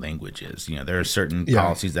policy language is. There are certain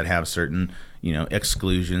policies that have certain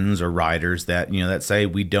exclusions or riders that that say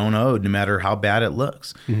we don't owe no matter how bad it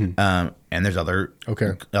looks. And there's other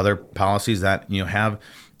policies that have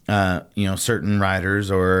certain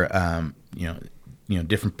riders or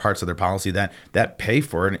different parts of their policy that pay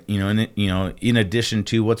for it, in addition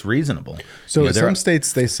to what's reasonable. So in some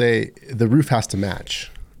states they say the roof has to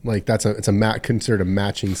match, like it's considered a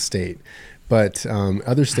matching state. But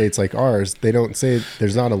other states like ours, they don't say,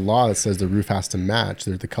 there's not a law that says the roof has to match,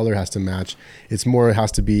 the color has to match. It's more, it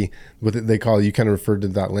has to be what they call, you kind of referred to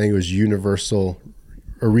that language,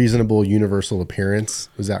 a reasonable universal appearance.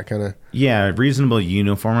 Was that kind of? Yeah, reasonable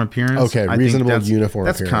uniform appearance. Okay, reasonable uniform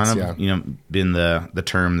appearance. That's kind of been the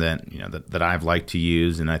term that that I've liked to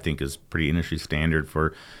use, and I think is pretty industry standard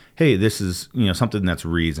for, hey, this is something that's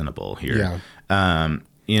reasonable here. Yeah.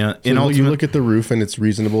 You look at the roof and it's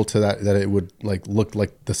reasonable to that it would look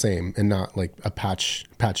like the same and not like a patch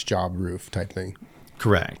job roof type thing.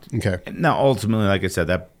 Correct. Okay. Now, ultimately, like I said,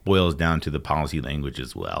 that boils down to the policy language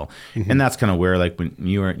as well. And that's kind of where, when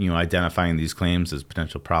you are identifying these claims as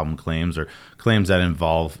potential problem claims or claims that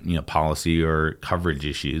involve policy or coverage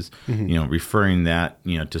issues, referring that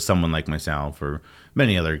to someone like myself or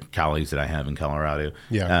many other colleagues that I have in Colorado,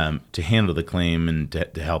 to handle the claim and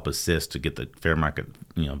to help assist to get the fair market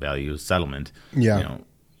value settlement.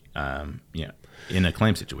 In a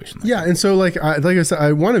claim situation. And so like I said,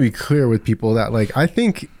 I want to be clear with people that I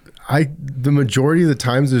think the majority of the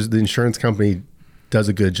times the insurance company does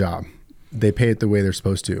a good job. They pay it the way they're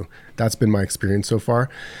supposed to. That's been my experience so far.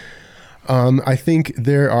 I think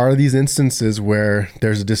there are these instances where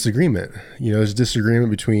there's a disagreement. There's a disagreement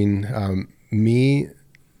between me,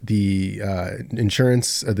 the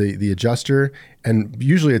insurance, the adjuster, and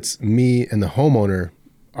usually it's me and the homeowner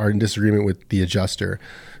are in disagreement with the adjuster.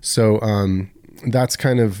 So that's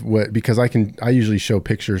kind of because I usually show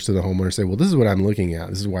pictures to the homeowner, say, well, this is what I'm looking at.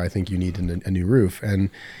 This is why I think you need a new roof. And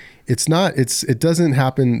it doesn't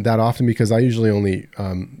happen that often because I usually only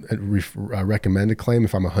recommend a claim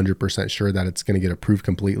if I'm 100% sure that it's going to get approved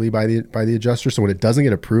completely by the adjuster. So when it doesn't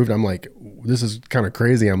get approved, I'm like, this is kind of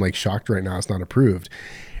crazy. I'm shocked right now. It's not approved.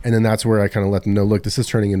 And then that's where I kind of let them know, look, this is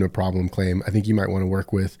turning into a problem claim. I think you might want to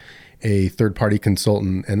work with a third-party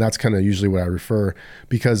consultant. And that's kind of usually what I refer,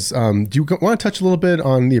 because do you want to touch a little bit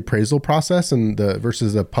on the appraisal process and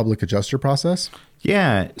versus the public adjuster process?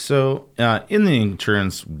 Yeah. So in the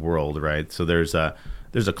insurance world, right? So there's a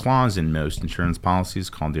clause in most insurance policies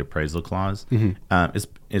called the appraisal clause.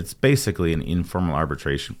 It's basically an informal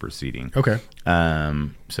arbitration proceeding. Okay.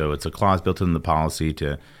 So it's a clause built into the policy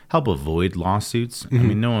to help avoid lawsuits. I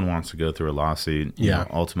mean, no one wants to go through a lawsuit. You know,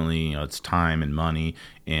 ultimately, it's time and money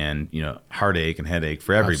and, heartache and headache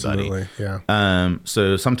for everybody. Absolutely. Yeah.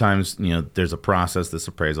 So sometimes, there's a process, this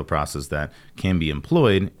appraisal process, that can be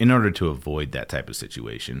employed in order to avoid that type of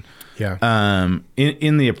situation. Yeah.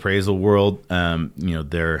 In the appraisal world,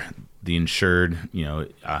 the insured,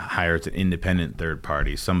 hires an independent third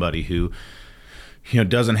party, somebody who,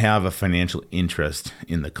 doesn't have a financial interest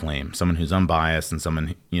in the claim, someone who's unbiased and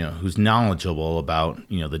someone, who's knowledgeable about,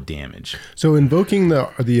 the damage. So invoking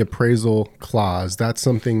the appraisal clause, that's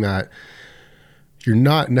something that you're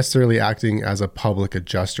not necessarily acting as a public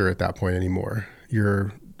adjuster at that point anymore.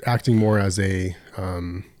 You're acting more as a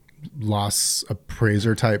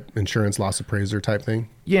insurance loss appraiser type thing.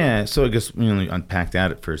 Yeah. So I guess let me unpack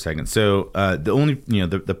that for a second. So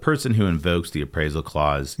the person who invokes the appraisal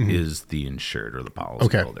clause is the insured or the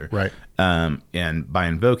policyholder. Okay. Right. And by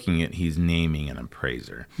invoking it, he's naming an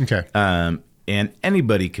appraiser. Okay. And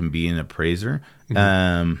anybody can be an appraiser.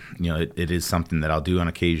 It is something that I'll do on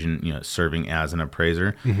occasion, serving as an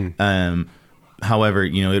appraiser. However,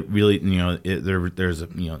 it really, there's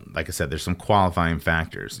like I said, there's some qualifying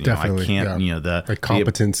factors. Definitely, I can't, like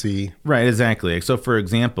competency. Right, exactly. So, for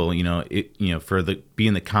example, for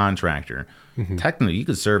being the contractor, technically you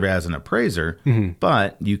could serve as an appraiser,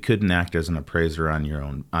 but you couldn't act as an appraiser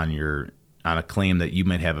on a claim that you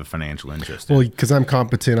might have a financial interest in. Well, because I'm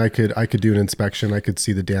competent, I could do an inspection, I could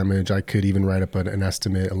see the damage, I could even write up an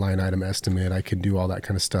estimate, a line item estimate, I could do all that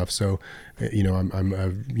kind of stuff. So, I've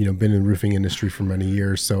been in the roofing industry for many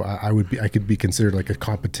years, so I could be considered like a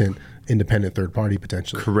competent independent third party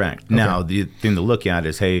potentially. Correct. Okay. Now, the thing to look at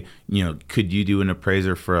is, hey, could you do an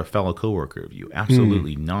appraiser for a fellow coworker of you?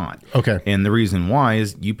 Absolutely not. Okay. And the reason why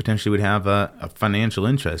is you potentially would have a financial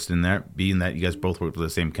interest in that, being that you guys both work for the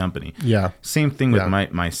same company. Yeah. Same thing with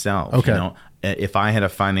myself. Okay. If I had a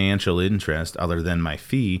financial interest other than my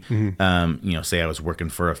fee, say I was working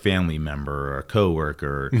for a family member or a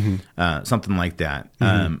coworker, something like that,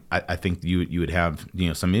 I think you would have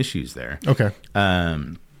some issues there. Okay.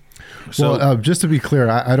 Just to be clear,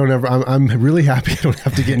 I'm really happy I don't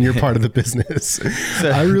have to get in your part of the business.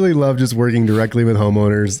 I really love just working directly with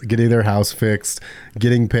homeowners, getting their house fixed,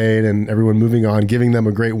 getting paid, and everyone moving on, giving them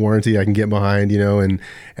a great warranty I can get behind,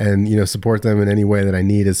 and support them in any way that I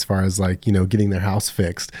need as far as getting their house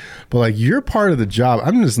fixed. But you're part of the job.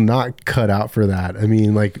 I'm just not cut out for that. I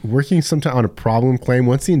mean, working sometime on a problem claim,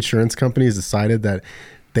 once the insurance company has decided that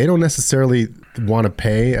they don't necessarily want to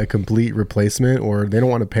pay a complete replacement, or they don't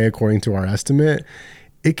want to pay according to our estimate,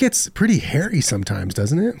 it gets pretty hairy sometimes,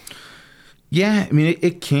 doesn't it? Yeah, I mean,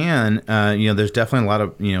 it can. There's definitely a lot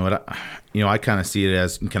of, I kind of see it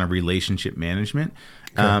as kind of relationship management.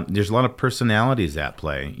 Okay. There's a lot of personalities at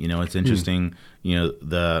play. It's interesting,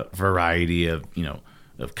 the variety of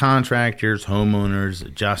contractors, homeowners,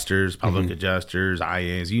 adjusters, public adjusters,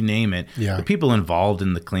 IAs, you name it. Yeah. The people involved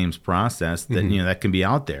in the claims process that that can be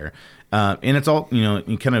out there, and it's all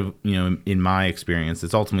in my experience,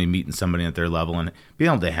 it's ultimately meeting somebody at their level and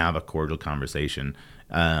being able to have a cordial conversation.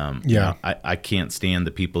 I can't stand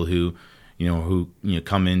the people who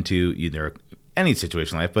come into either any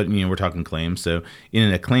situation like that, but we're talking claims. So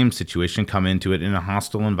in a claim situation, come into it in a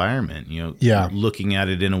hostile environment. Looking at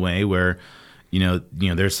it in a way where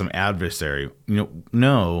there's some adversary.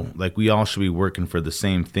 We all should be working for the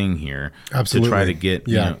same thing here. Absolutely. To try to get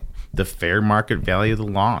the fair market value of the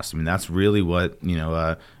loss. I mean, that's really what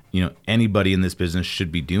anybody in this business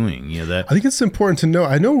should be doing. I think it's important to know.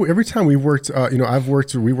 I know every time we've worked,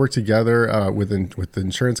 we worked together with the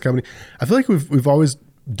insurance company. I feel like we've always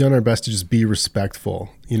done our best to just be respectful,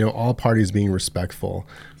 all parties being respectful,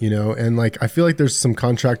 and I feel like there's some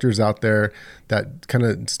contractors out there that kind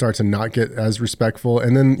of start to not get as respectful.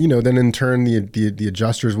 And then, then in turn, the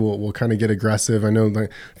adjusters will kind of get aggressive. I know the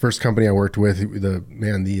first company I worked with,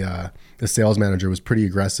 the sales manager was pretty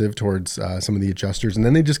aggressive towards some of the adjusters, and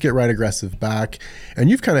then they just get right aggressive back. And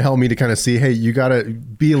you've kind of helped me to kind of see, hey, you got to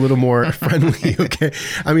be a little more friendly. Okay.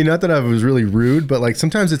 I mean, not that I was really rude, but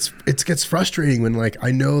sometimes it gets frustrating when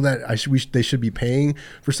I know that they should be paying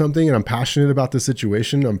for something and I'm passionate about the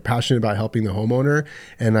situation, I'm passionate about helping the homeowner,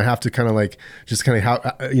 and I have to kind of like just kind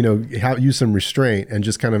of use some restraint and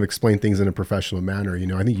just kind of explain things in a professional manner.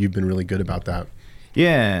 I think you've been really good about that.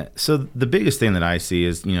 Yeah. So the biggest thing that I see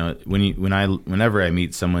is, whenever I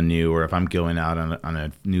meet someone new, or if I'm going out on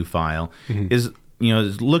a new file, is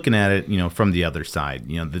looking at it, from the other side.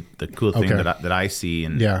 The cool thing that I see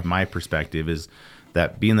in my perspective is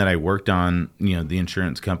that being that I worked on, the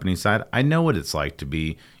insurance company side, I know what it's like to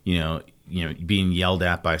be, being yelled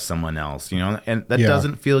at by someone else, and that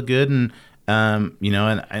doesn't feel good. And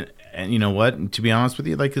you know what? To be honest with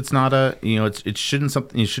you, like it's not it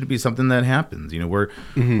shouldn't be something that happens.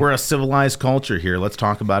 We're a civilized culture here. Let's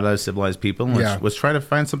talk about it as civilized people. And let's try to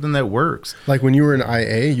find something that works. Like when you were in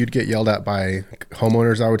IA, you'd get yelled at by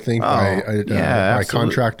homeowners, I would think, by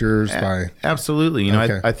contractors, absolutely.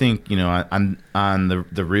 I think on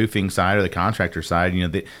the roofing side or the contractor side,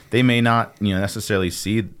 they may not necessarily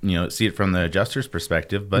see it from the adjuster's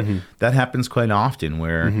perspective, but that happens quite often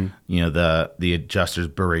where the adjuster's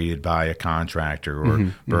berated by a contractor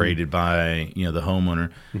or berated by the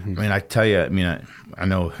homeowner. I mean, I tell you, I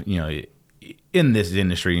know in this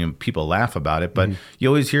industry, people laugh about it, but you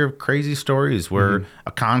always hear crazy stories where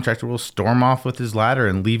a contractor will storm off with his ladder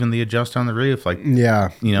and leaving the adjuster on the roof. Like,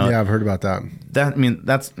 I've heard about that.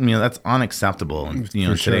 That's unacceptable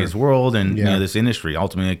in today's world and this industry.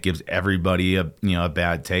 Ultimately, it gives everybody a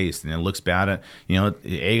bad taste, and it looks bad at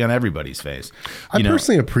egg on everybody's face. I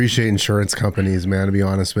personally appreciate insurance companies, man. To be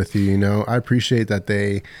honest with you, I appreciate that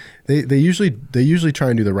they usually try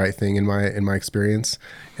and do the right thing in my experience.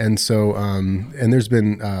 And so, and there's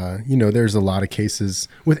been, there's a lot of cases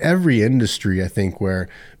with every industry, I think, where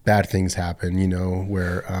bad things happen,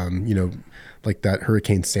 where, like that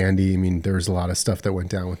Hurricane Sandy. I mean, there was a lot of stuff that went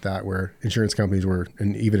down with that where insurance companies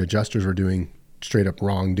and even adjusters were doing straight up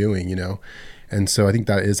wrongdoing, And so I think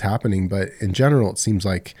that is happening, but in general, it seems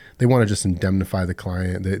like they want to just indemnify the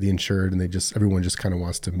client, the insured, and everyone just kind of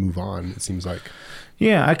wants to move on. It seems like.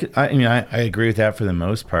 Yeah, I agree with that for the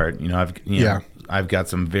most part. I've got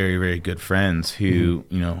some very, very good friends who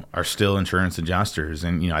are still insurance adjusters,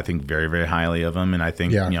 and I think very, very highly of them. And I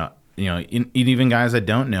think even guys I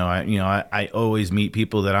don't know, I always meet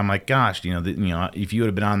people that I'm like, gosh, if you would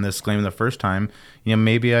have been on this claim the first time,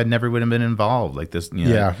 maybe I never would have been involved like this.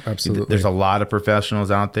 Absolutely. There's a lot of professionals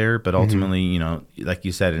out there, but ultimately, like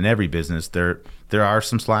you said, in every business, there are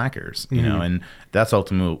some slackers, and that's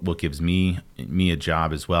ultimately what gives me a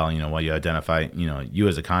job as well. While you identify, you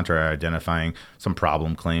as a contractor identifying some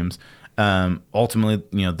problem claims. Ultimately,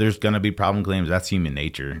 there's going to be problem claims. That's human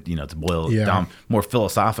nature. To boil it down more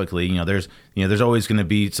philosophically, there's always going to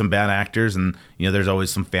be some bad actors, and there's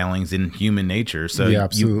always some failings in human nature. So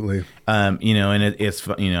absolutely. And it's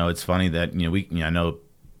funny that I know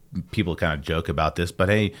people kind of joke about this, but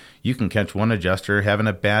hey, you can catch one adjuster having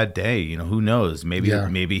a bad day. Who knows?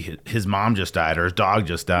 Maybe his mom just died or his dog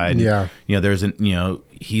just died. And,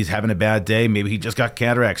 he's having a bad day. Maybe he just got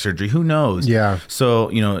cataract surgery. Who knows?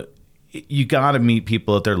 So you got to meet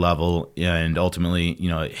people at their level, and ultimately,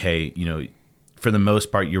 for the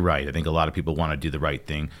most part, you're right. I think a lot of people want to do the right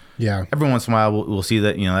thing. Yeah. Every once in a while, we'll see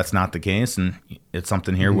that that's not the case, and it's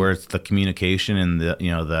something here where it's the communication and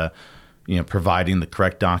the providing the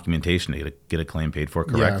correct documentation to get a claim paid for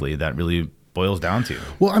correctly. That really boils down to.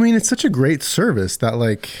 Well, I mean, it's such a great service that,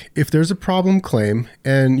 like, if there's a problem claim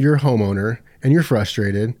and you're a homeowner and you're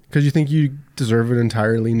frustrated because you think you deserve an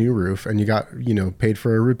entirely new roof and you got, paid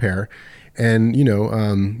for a repair, and,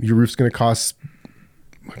 your roof's going to cost,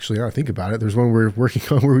 actually, now I think about it, there's one we're working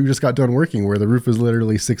on where we just got done working where the roof is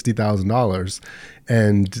literally $60,000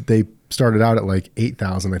 and they started out at like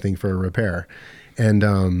 $8,000, I think, for a repair.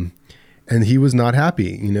 And he was not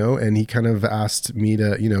happy, and he kind of asked me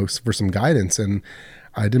to, for some guidance, and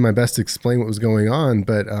I did my best to explain what was going on.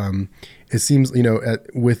 But it seems,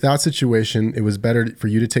 with that situation, it was better for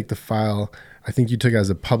you to take the file. I think you took it as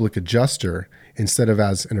a public adjuster instead of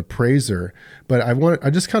as an appraiser. But I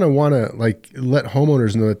just kind of want to like let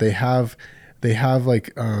homeowners know that they have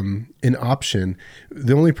like an option.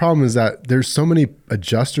 The only problem is that there's so many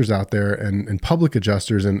adjusters out there and public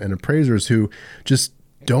adjusters and appraisers who just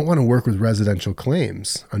don't want to work with residential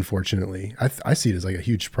claims. Unfortunately, I see it as like a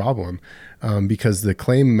huge problem because the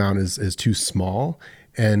claim amount is too small,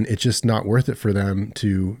 and it's just not worth it for them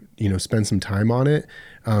to spend some time on it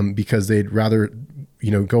because they'd rather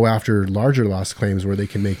go after larger loss claims where they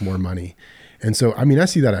can make more money. And so, I mean, I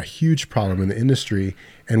see that a huge problem in the industry,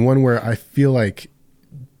 and one where I feel like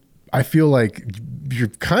I feel like you're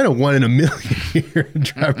kind of one in a million here,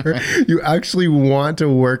 Trevor. You actually want to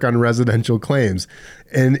work on residential claims,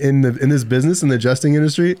 and in this business, in the adjusting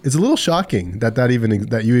industry, it's a little shocking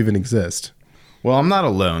that you even exist. Well, I'm not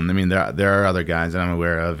alone. I mean, there are other guys that I'm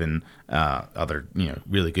aware of, and other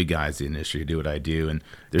really good guys in the industry who do what I do. And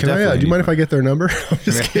do you mind if I get their number? I'm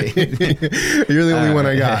just kidding. You're the only one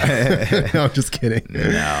I got. No, I'm just kidding.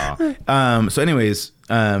 No. So, anyways,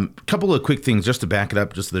 couple of quick things just to back it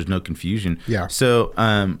up, just so there's no confusion. Yeah. So,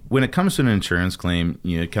 when it comes to an insurance claim,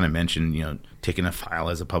 you kind of mentioned taking a file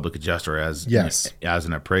as a public adjuster, as as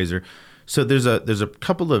an appraiser. So there's a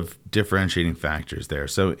couple of differentiating factors there.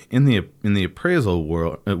 So in the appraisal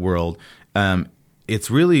world, it's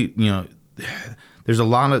really there's a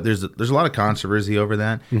lot of controversy over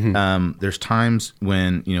that. Mm-hmm. There's times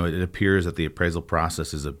when it appears that the appraisal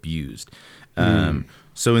process is abused.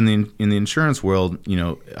 So in the insurance world,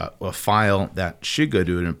 a file that should go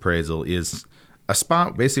to an appraisal is a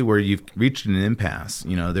spot basically where you've reached an impasse.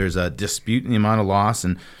 There's a dispute in the amount of loss,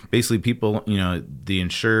 and basically people, the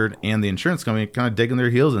insured and the insurance company kind of digging their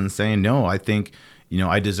heels and saying, no, I think,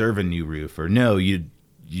 I deserve a new roof, or no, you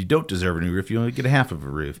don't deserve a new roof. You only get a half of a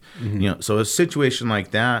roof. Mm-hmm. So a situation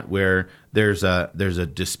like that where there's a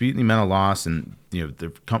dispute in the amount of loss, and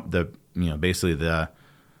basically the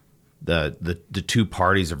two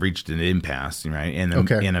parties have reached an impasse, right?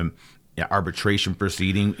 And arbitration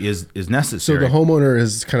proceeding is necessary. So the homeowner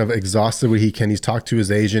is kind of exhausted what he can. He's talked to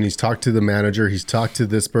his agent. He's talked to the manager. He's talked to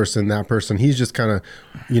this person, that person. He's just kind of,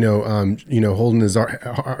 holding his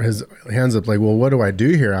hands up like, well, what do I do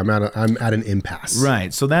here? I'm at an impasse.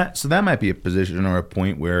 Right. So that might be a position or a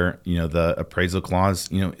point where, the appraisal clause,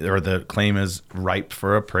 or the claim is ripe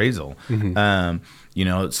for appraisal.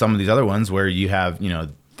 Mm-hmm. Some of these other ones where you have,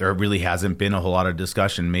 there really hasn't been a whole lot of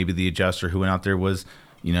discussion. Maybe the adjuster who went out there was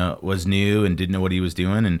new and didn't know what he was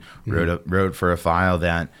doing, and wrote for a file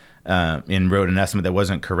that and wrote an estimate that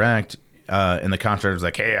wasn't correct. And the contractor was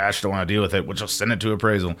like, "Hey, I just don't want to deal with it. We'll just send it to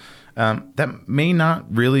appraisal." That may not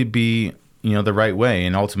really be the right way,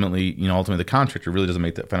 and ultimately the contractor really doesn't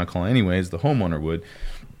make that final call anyways. The homeowner would.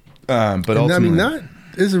 But ultimately, that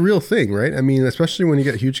is a real thing, right? I mean, especially when you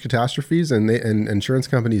get huge catastrophes and insurance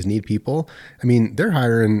companies need people. I mean, they're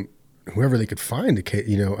hiring whoever they could find.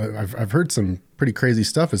 I've heard some pretty crazy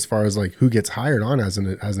stuff as far as like who gets hired on as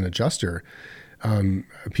an adjuster.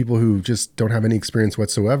 People who just don't have any experience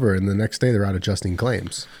whatsoever, and the next day they're out adjusting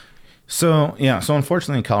claims. So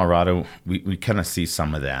unfortunately in Colorado, we kind of see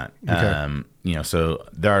some of that. Okay. So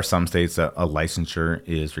there are some states that a licensure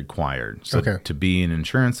is required. So to be an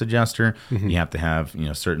insurance adjuster, you have to have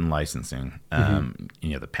certain licensing,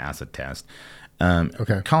 the pass a test.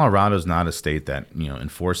 Colorado's not a state that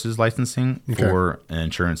enforces licensing for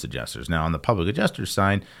insurance adjusters. Now on the public adjuster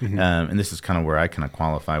side, and this is kind of where I kind of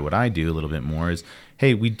qualify what I do a little bit more is,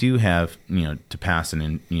 hey, we do have to pass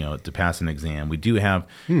an exam. We do have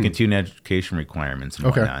continuing education requirements and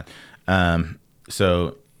whatnot.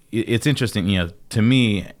 So it's interesting. To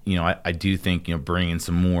me, I do think bringing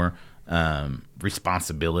some more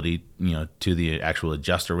responsibility, to the actual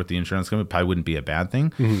adjuster with the insurance company probably wouldn't be a bad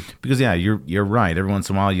thing, because you're right. Every once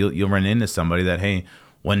in a while you'll run into somebody that, hey,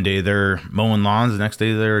 one day they're mowing lawns, the next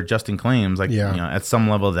day they're adjusting claims. Like, at some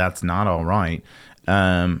level that's not all right.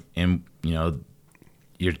 And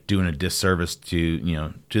you're doing a disservice to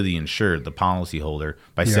the insured, the policyholder,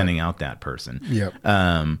 by sending out that person.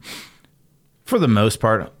 For the most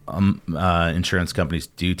part, insurance companies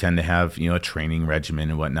do tend to have a training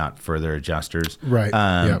regimen and whatnot for their adjusters.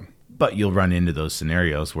 Right. But you'll run into those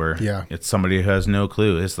scenarios where it's somebody who has no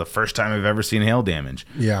clue. It's the first time I've ever seen hail damage.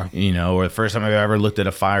 Or the first time I've ever looked at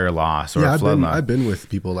a fire loss or a flood loss. I've been with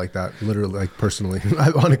people like that, literally, like personally,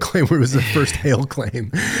 on a claim where it was the first hail claim,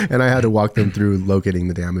 and I had to walk them through locating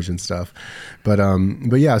the damage and stuff. But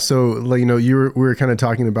yeah, so we were kind of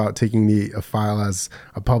talking about taking a file as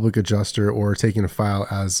a public adjuster or taking a file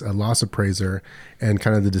as a loss appraiser, and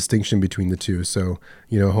kind of the distinction between the two. So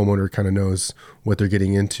homeowner kind of knows what they're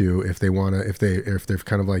getting into if they're kind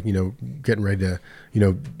of like getting ready to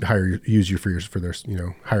use you for their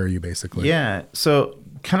hire you basically. Yeah. So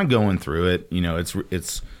kind of going through it,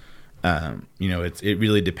 it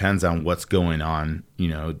really depends on what's going on.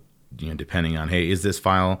 Depending on, hey, is this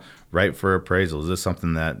file right for appraisal? Is this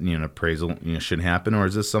something that appraisal should happen, or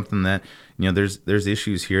is this something that there's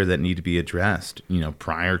issues here that need to be addressed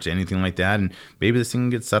prior to anything like that, and maybe this thing can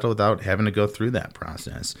get settled without having to go through that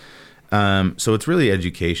process. So it's really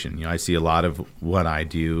education. I see a lot of what I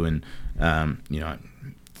do, and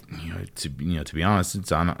to be honest,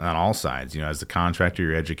 it's on all sides. As the contractor,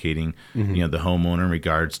 you're educating, the homeowner in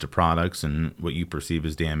regards to products and what you perceive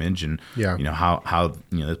as damage, and how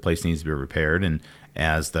the place needs to be repaired, and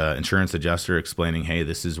as the insurance adjuster explaining, hey,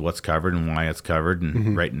 this is what's covered and why it's covered,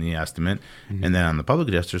 and writing the estimate. And then on the public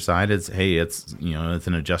adjuster side, it's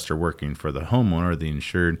an adjuster working for the homeowner, the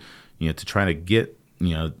insured, to try to get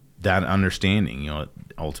that understanding.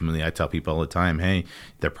 Ultimately, I tell people all the time, hey,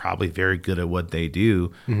 they're probably very good at what they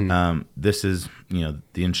do. This is, the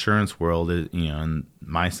insurance world is, and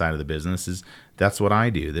my side of the business is, that's what I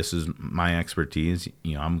do. This is my expertise.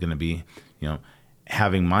 I'm going to be,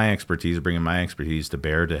 having my expertise, bringing my expertise to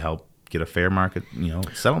bear to help get a fair market,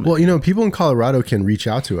 settlement. Well, people in Colorado can reach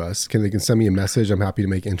out to us. They can send me a message. I'm happy to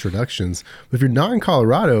make introductions. But if you're not in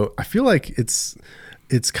Colorado, I feel like it's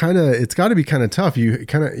got to be kind of tough. You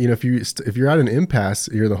kind of, if you're at an impasse,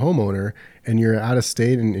 you're the homeowner and you're out of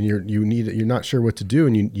state and you're not sure what to do,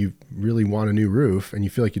 and you really want a new roof and you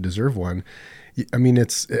feel like you deserve one. I mean,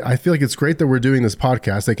 I feel like it's great that we're doing this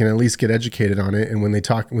podcast. They can at least get educated on it. And when they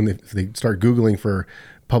start Googling for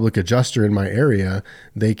public adjuster in my area,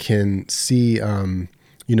 they can see,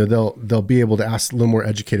 they'll be able to ask a little more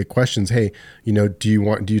educated questions. Hey, do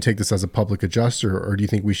you take this as a public adjuster, or do you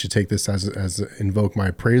think we should take this as invoke my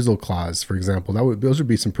appraisal clause, for example? Those would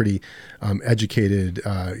be some pretty educated,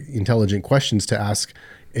 intelligent questions to ask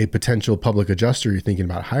a potential public adjuster you're thinking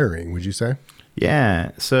about hiring. Would you say?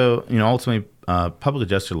 Yeah. So, ultimately, public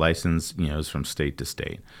adjuster license, is from state to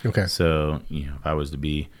state. Okay. So, if I was to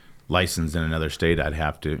be licensed in another state, I'd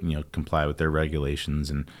have to, comply with their regulations,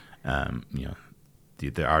 and,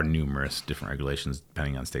 there are numerous different regulations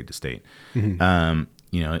depending on state to state.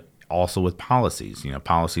 Also with policies,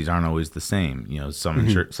 policies aren't always the same.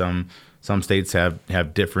 Some states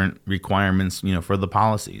have different requirements, for the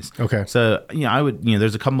policies. Okay. So, I would,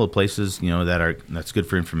 there's a couple of places, that's good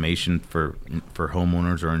for information for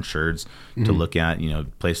homeowners or insureds to look at.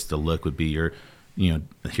 Places to look would be your,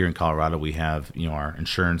 here in Colorado, we have, our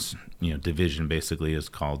insurance, division basically is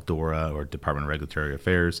called DORA, or Department of Regulatory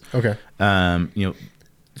Affairs. Okay.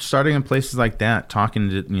 Starting in places like that, talking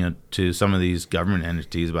to to some of these government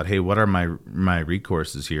entities about, hey, what are my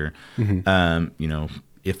recourses here?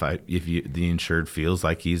 If the insured feels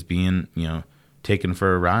like he's being taken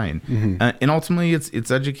for a ride, and ultimately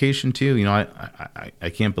it's education too. I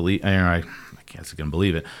can't believe, I guess I can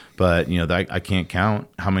believe it, but I can't count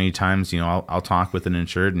how many times I'll talk with an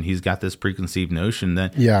insured and he's got this preconceived notion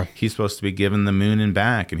that he's supposed to be given the moon and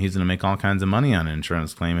back, and he's going to make all kinds of money on an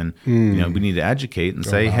insurance claim, and we need to educate and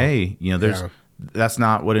say, hey, that's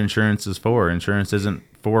not what insurance is for. Insurance isn't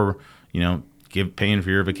for paying for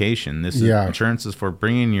your vacation. This is insurance is for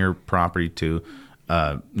bringing your property to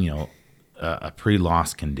a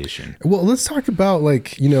pre-loss condition. Well, let's talk about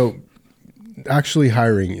actually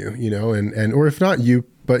hiring you, and or if not you,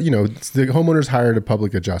 but the homeowners hired a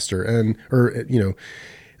public adjuster,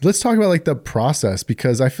 let's talk about the process,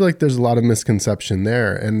 because I feel like there's a lot of misconception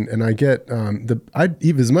there, and I get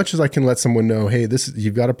as much as I can let someone know, hey,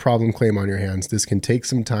 you've got a problem claim on your hands. This can take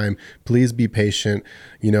some time. Please be patient.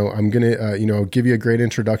 I'm gonna give you a great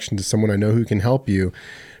introduction to someone I know who can help you,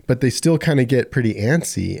 but they still kind of get pretty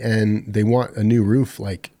antsy and they want a new roof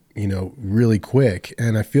really quick.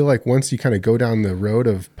 And I feel like once you kind of go down the road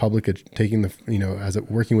of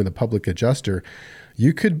working with a public adjuster,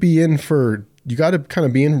 you could be you got to kind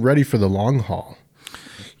of be ready for the long haul.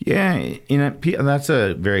 Yeah. That's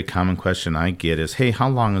a very common question I get is, hey, how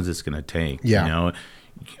long is this going to take? Yeah.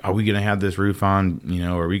 Are we going to have this roof on,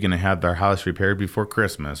 are we going to have our house repaired before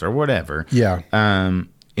Christmas or whatever? Yeah.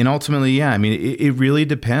 And ultimately, it really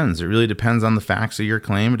depends. It really depends on the facts of your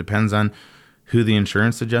claim. It depends on who the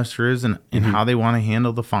insurance adjuster is and how they want to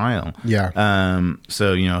handle the file. Yeah.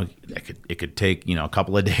 So, it could take, a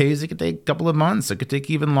couple of days. It could take a couple of months. It could take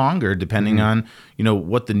even longer depending on,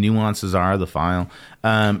 what the nuances are of the file.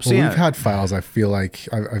 We've had files, I feel like,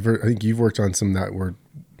 I think you've worked on some that were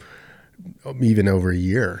even over a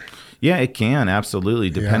year. Yeah, it can. Absolutely.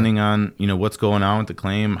 Depending on, what's going on with the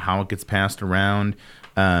claim, how it gets passed around.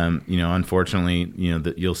 Unfortunately,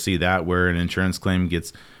 you'll see that where an insurance claim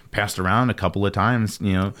gets passed around a couple of times,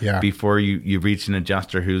 before you reach an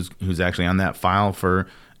adjuster who's actually on that file for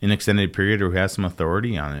an extended period or who has some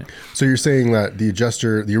authority on it. So you're saying that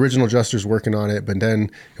the original adjuster's working on it, but then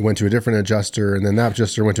it went to a different adjuster, and then that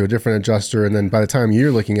adjuster went to a different adjuster, and then by the time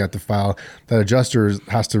you're looking at the file, that adjuster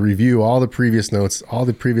has to review all the previous notes, all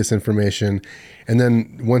the previous information, and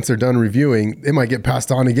then once they're done reviewing, it might get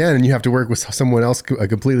passed on again, and you have to work with someone else, a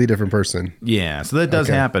completely different person. Yeah, so that does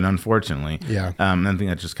happen, unfortunately. Yeah. I think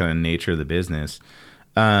that's just kind of nature of the business.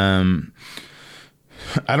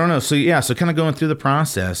 I don't know. So yeah, so kind of going through the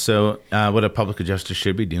process. So what a public adjuster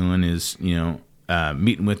should be doing is,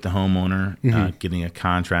 meeting with the homeowner, getting a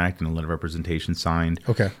contract and a letter of representation signed.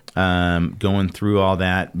 Okay. Going through all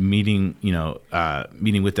that, meeting with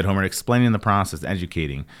that homeowner, explaining the process,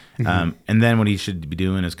 educating. And then what he should be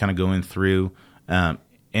doing is kind of going through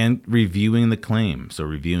and reviewing the claim. So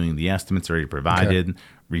reviewing the estimates already provided,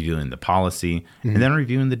 reviewing the policy, and then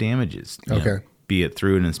reviewing the damages. You know, be it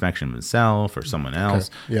through an inspection of himself or someone else.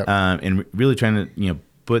 And really trying to,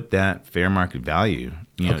 put that fair market value,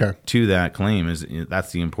 to that claim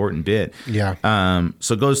that's the important bit.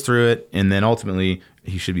 So it goes through it, and then ultimately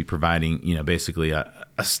he should be providing, basically a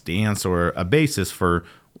stance or a basis for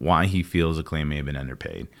why he feels a claim may have been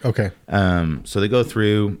underpaid. So they go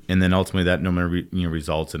through, and then ultimately that normally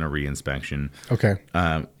results in a reinspection.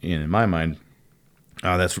 In my mind,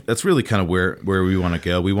 that's really kind of where we want to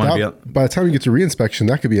go. We want to be out. By the time you get to reinspection,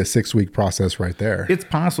 that could be a 6-week process right there. It's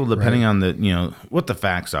possible, depending on the what the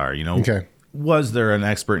facts are. Was there an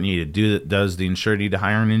expert needed? Does the insured need to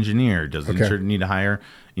hire an engineer? Does the insured need to hire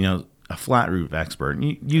a flat roof expert?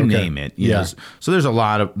 You name it. You know? So there's a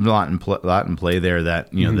lot in play there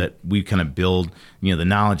that that we kind of build the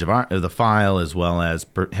knowledge of the file, as well as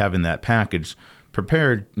having that package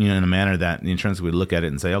prepared, in a manner that the insurance would look at it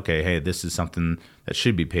and say, okay, hey, this is something that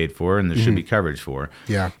should be paid for, and there should be coverage for.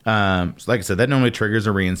 So like I said, that normally triggers a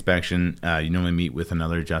reinspection. You normally meet with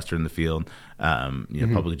another adjuster in the field.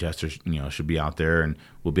 Public adjusters, should be out there, and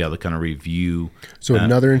we'll be able to kind of review. So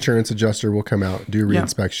another insurance adjuster will come out, do a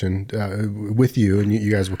reinspection with you, and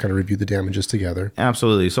you guys will kind of review the damages together.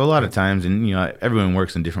 Absolutely. So a lot of times, and everyone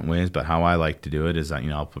works in different ways, but how I like to do it is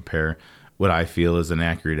I'll prepare what I feel is an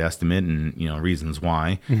accurate estimate, and reasons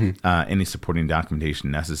why, any supporting documentation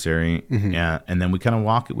necessary, and then we kind of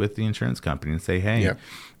walk it with the insurance company and say, hey,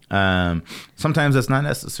 sometimes that's not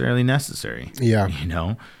necessarily necessary.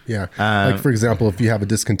 Like, for example, if you have a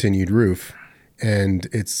discontinued roof, and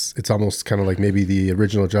it's almost kind of like maybe the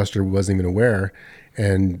original adjuster wasn't even aware,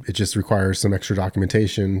 and it just requires some extra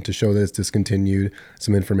documentation to show that it's discontinued,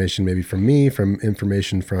 some information maybe from me, from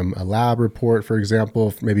information from a lab report, for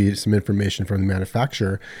example, maybe some information from the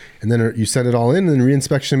manufacturer, and then you send it all in, and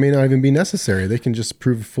reinspection may not even be necessary. They can just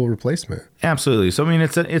prove a full replacement. Absolutely. So I mean,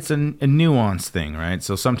 it's a nuanced thing, right?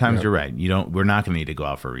 So sometimes you're right. We're not going to need to go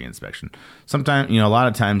out for reinspection. Sometimes, a lot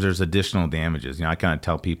of times there's additional damages. I kind of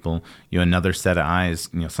tell people, another set of eyes,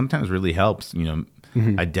 sometimes really helps,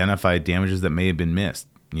 identify damages that may have been missed,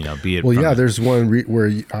 be it. Well, there's one where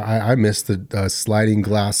I missed the sliding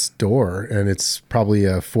glass door, and it's probably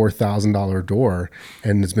a $4,000 door,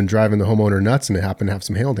 and it's been driving the homeowner nuts, and it happened to have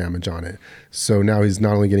some hail damage on it. So now he's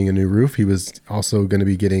not only getting a new roof, he was also going to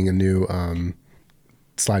be getting a new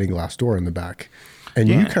sliding glass door in the back. And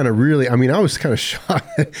you kind of really, I was kind of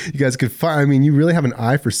shocked that you guys could find, you really have an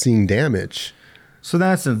eye for seeing damage. So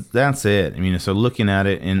that's it. So looking at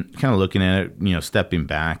it and kind of looking at it, stepping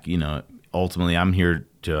back, ultimately I'm here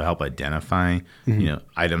to help identify,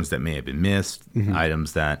 items that may have been missed,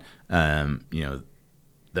 items that, that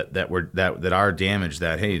are damaged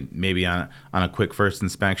that, hey, maybe on a quick first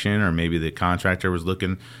inspection, or maybe the contractor was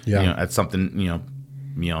looking, at something,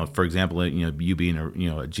 for example, you being a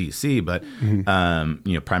GC, but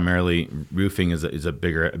primarily roofing is a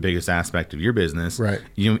biggest aspect of your business. Right.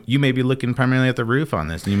 You may be looking primarily at the roof on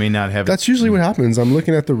this, and you may not have. That's usually what happens. I'm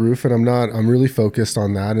looking at the roof, and I'm really focused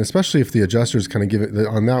on that, and especially if the adjusters kind of give it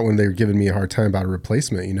on that when they were giving me a hard time about a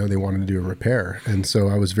replacement. They wanted to do a repair, and so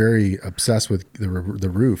I was very obsessed with the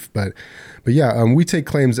roof. But we take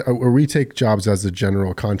claims, or we take jobs as a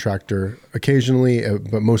general contractor occasionally,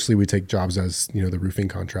 but mostly we take jobs as the roofing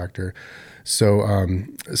contractor. So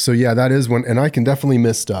that is one, and I can definitely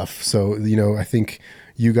miss stuff. So I think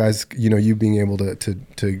you guys, you being able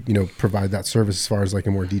to provide that service as far as like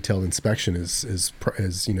a more detailed inspection is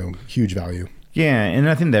huge value. Yeah, and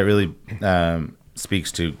I think that really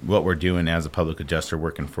speaks to what we're doing as a public adjuster,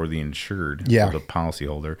 working for the insured, for the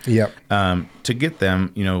policyholder. To get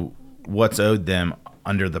them, what's owed them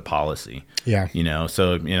under the policy.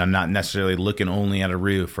 So I'm not necessarily looking only at a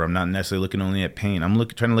roof, or I'm not necessarily looking only at paint. I'm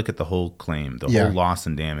trying to look at the whole claim, the whole loss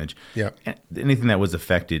and damage. Anything that was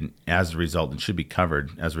affected as a result, and should be covered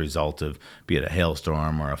as a result of, be it a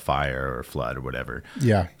hailstorm or a fire or a flood or whatever.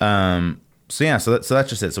 So that's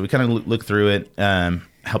just it. So we kind of look through it,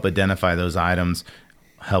 help identify those items,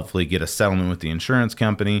 hopefully get a settlement with the insurance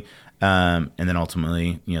company, and then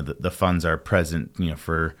ultimately, the funds are present,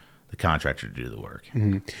 for the contractor to do the work.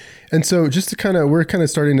 And so just to we're kind of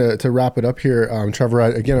starting to wrap it up here. Trevor,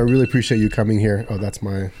 again, I really appreciate you coming here. Oh, that's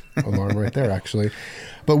my alarm right there, actually.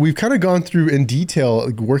 But we've kind of gone through in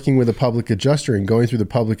detail working with a public adjuster and going through the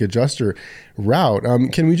public adjuster route.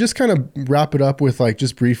 Can we just kind of wrap it up with like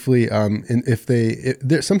just briefly,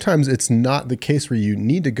 sometimes it's not the case where you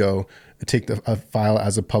need to go take a file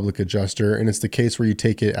as a public adjuster, and it's the case where you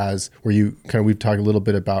take it as where you we've talked a little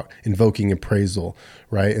bit about invoking appraisal,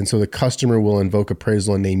 right? And so the customer will invoke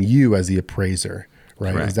appraisal and name you as the appraiser,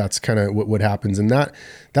 right? Correct. That's kind of what happens, and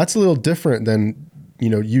that's a little different than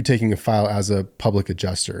you taking a file as a public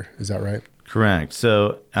adjuster. Is that right? Correct.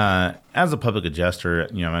 So as a public adjuster,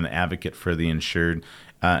 I'm an advocate for the insured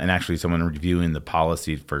and actually someone reviewing the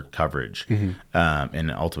policy for coverage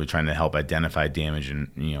and ultimately trying to help identify damage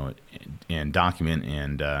and document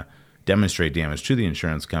and demonstrate damage to the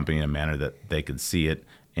insurance company in a manner that they could see it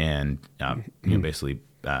and basically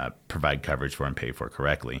provide coverage for and pay for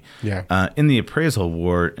correctly. Yeah. In the appraisal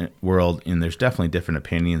world, and there's definitely different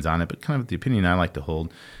opinions on it, but kind of the opinion I like to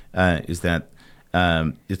hold is that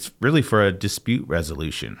it's really for a dispute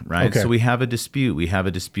resolution, right? Okay. So we have a dispute. We have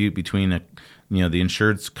a dispute between the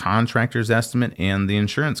insured's contractor's estimate and the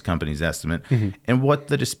insurance company's estimate, and what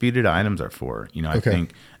the disputed items are for. I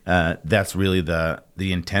think that's really the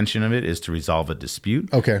intention of it is to resolve a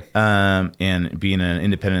dispute. Okay. And being an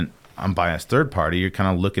independent, unbiased third party, you're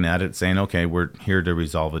kind of looking at it saying, okay, we're here to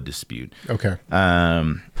resolve a dispute. Okay.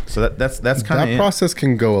 So that's kind of that process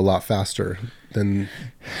can go a lot faster than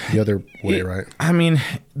the other way, right? I mean,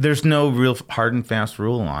 there's no real hard and fast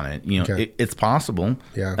rule on it. Okay. It's possible.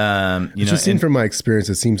 Yeah. Just seen from my experience,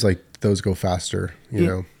 it seems like those go faster.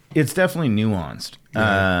 It's definitely nuanced.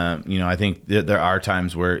 Yeah. I think there are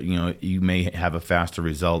times where you may have a faster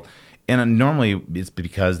result, and normally it's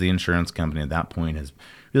because the insurance company at that point has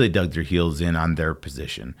really dug their heels in on their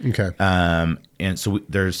position. Okay. And so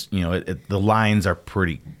there's, the lines are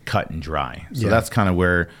pretty cut and dry. So Yeah. that's kind of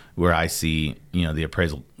where I see, the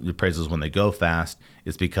appraisals when they go fast,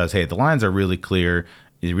 it's because, hey, the lines are really clear,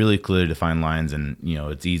 really clearly defined lines, and,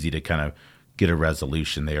 it's easy to kind of get a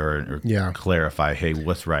resolution there or Yeah. clarify, hey,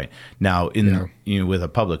 what's right. Now, with a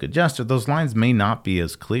public adjuster, those lines may not be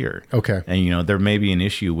as clear. Okay. And, there may be an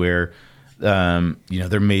issue where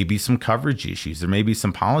there may be some coverage issues. There may be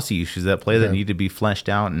some policy issues at play that need to be fleshed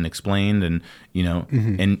out and explained, and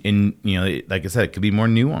and like I said, it could be more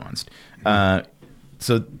nuanced.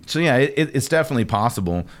 So yeah, it's definitely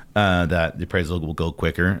possible that the appraisal will go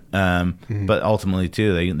quicker, but ultimately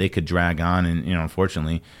too, they could drag on, and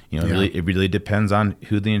unfortunately, it really depends on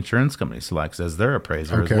who the insurance company selects as their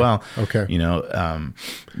appraiser as well. Okay.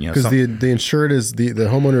 Because the insured is the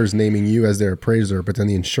homeowner is naming you as their appraiser, but then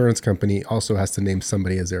the insurance company also has to name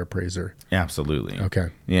somebody as their appraiser. Absolutely. Okay.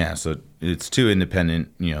 Yeah. So it's two independent,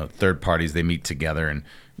 third parties. They meet together and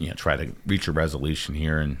try to reach a resolution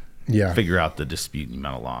here and figure out the dispute and the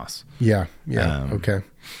amount of loss. Yeah.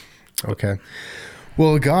 Okay.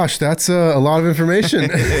 Well, gosh, that's a lot of information.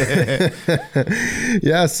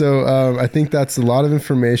 Yeah. So I think that's a lot of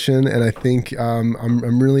information, and I think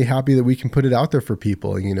I'm really happy that we can put it out there for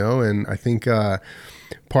people, and I think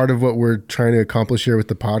part of what we're trying to accomplish here with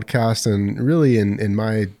the podcast and really in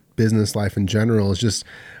my business life in general is just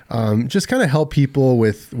kind of help people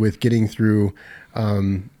with getting through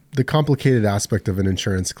the complicated aspect of an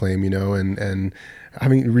insurance claim, and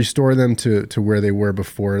having restore them to where they were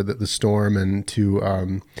before the storm, and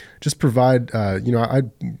to just provide, I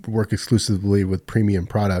work exclusively with premium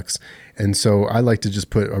products. And so I like to just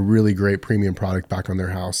put a really great premium product back on their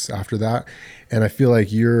house after that. And I feel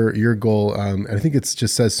like your goal, and I think it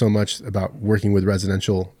just says so much about working with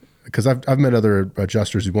residential, because I've met other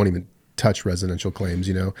adjusters who won't even touch residential claims,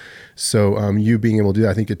 so you being able to do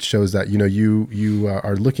that, I think it shows that you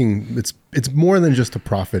are looking, it's more than just a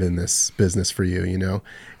profit in this business for you,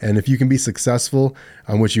 and if you can be successful,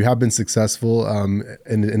 which you have been successful,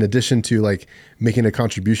 in addition to like making a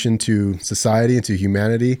contribution to society and to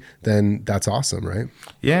humanity, then that's awesome, right?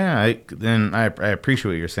 Yeah, I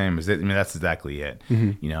appreciate what you're saying, because that's exactly it.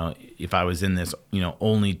 If I was in this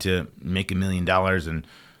only to make $1 million and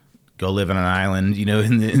go live on an island,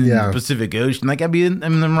 in the Pacific Ocean, like I'd be in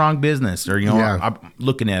the wrong business, or I'm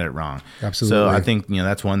looking at it wrong. Absolutely. So I think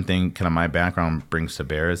that's one thing kind of my background brings to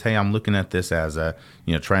bear is, hey, I'm looking at this as a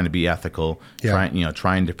trying to be ethical,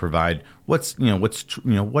 trying to provide what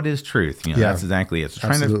is truth. That's exactly it. So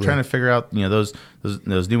trying to figure out those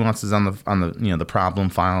nuances on the the problem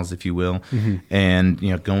files, if you will,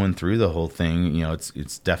 and going through the whole thing.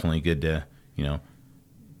 It's definitely good to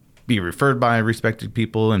be referred by respected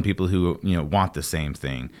people and people who, want the same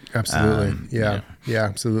thing. Absolutely. Yeah,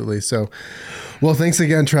 absolutely. So, well, thanks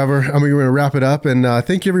again, Trevor. We're going to wrap it up, and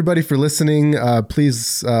thank you everybody for listening.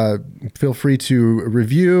 Please feel free to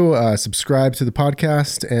review, subscribe to the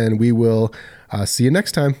podcast, and we will see you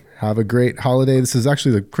next time. Have a great holiday. This is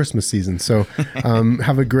actually the Christmas season. So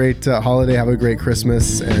have a great holiday. Have a great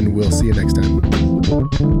Christmas, and we'll see you next time.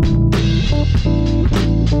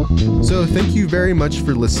 So thank you very much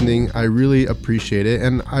for listening. I really appreciate it.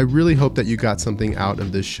 And I really hope that you got something out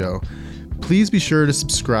of this show. Please be sure to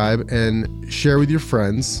subscribe and share with your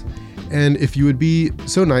friends. And if you would be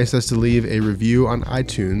so nice as to leave a review on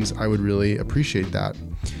iTunes, I would really appreciate that.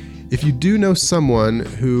 If you do know someone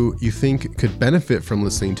who you think could benefit from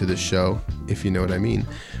listening to this show, if you know what I mean,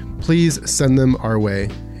 please send them our way,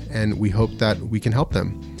 and we hope that we can help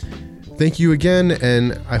them. Thank you again,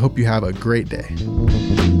 and I hope you have a great day.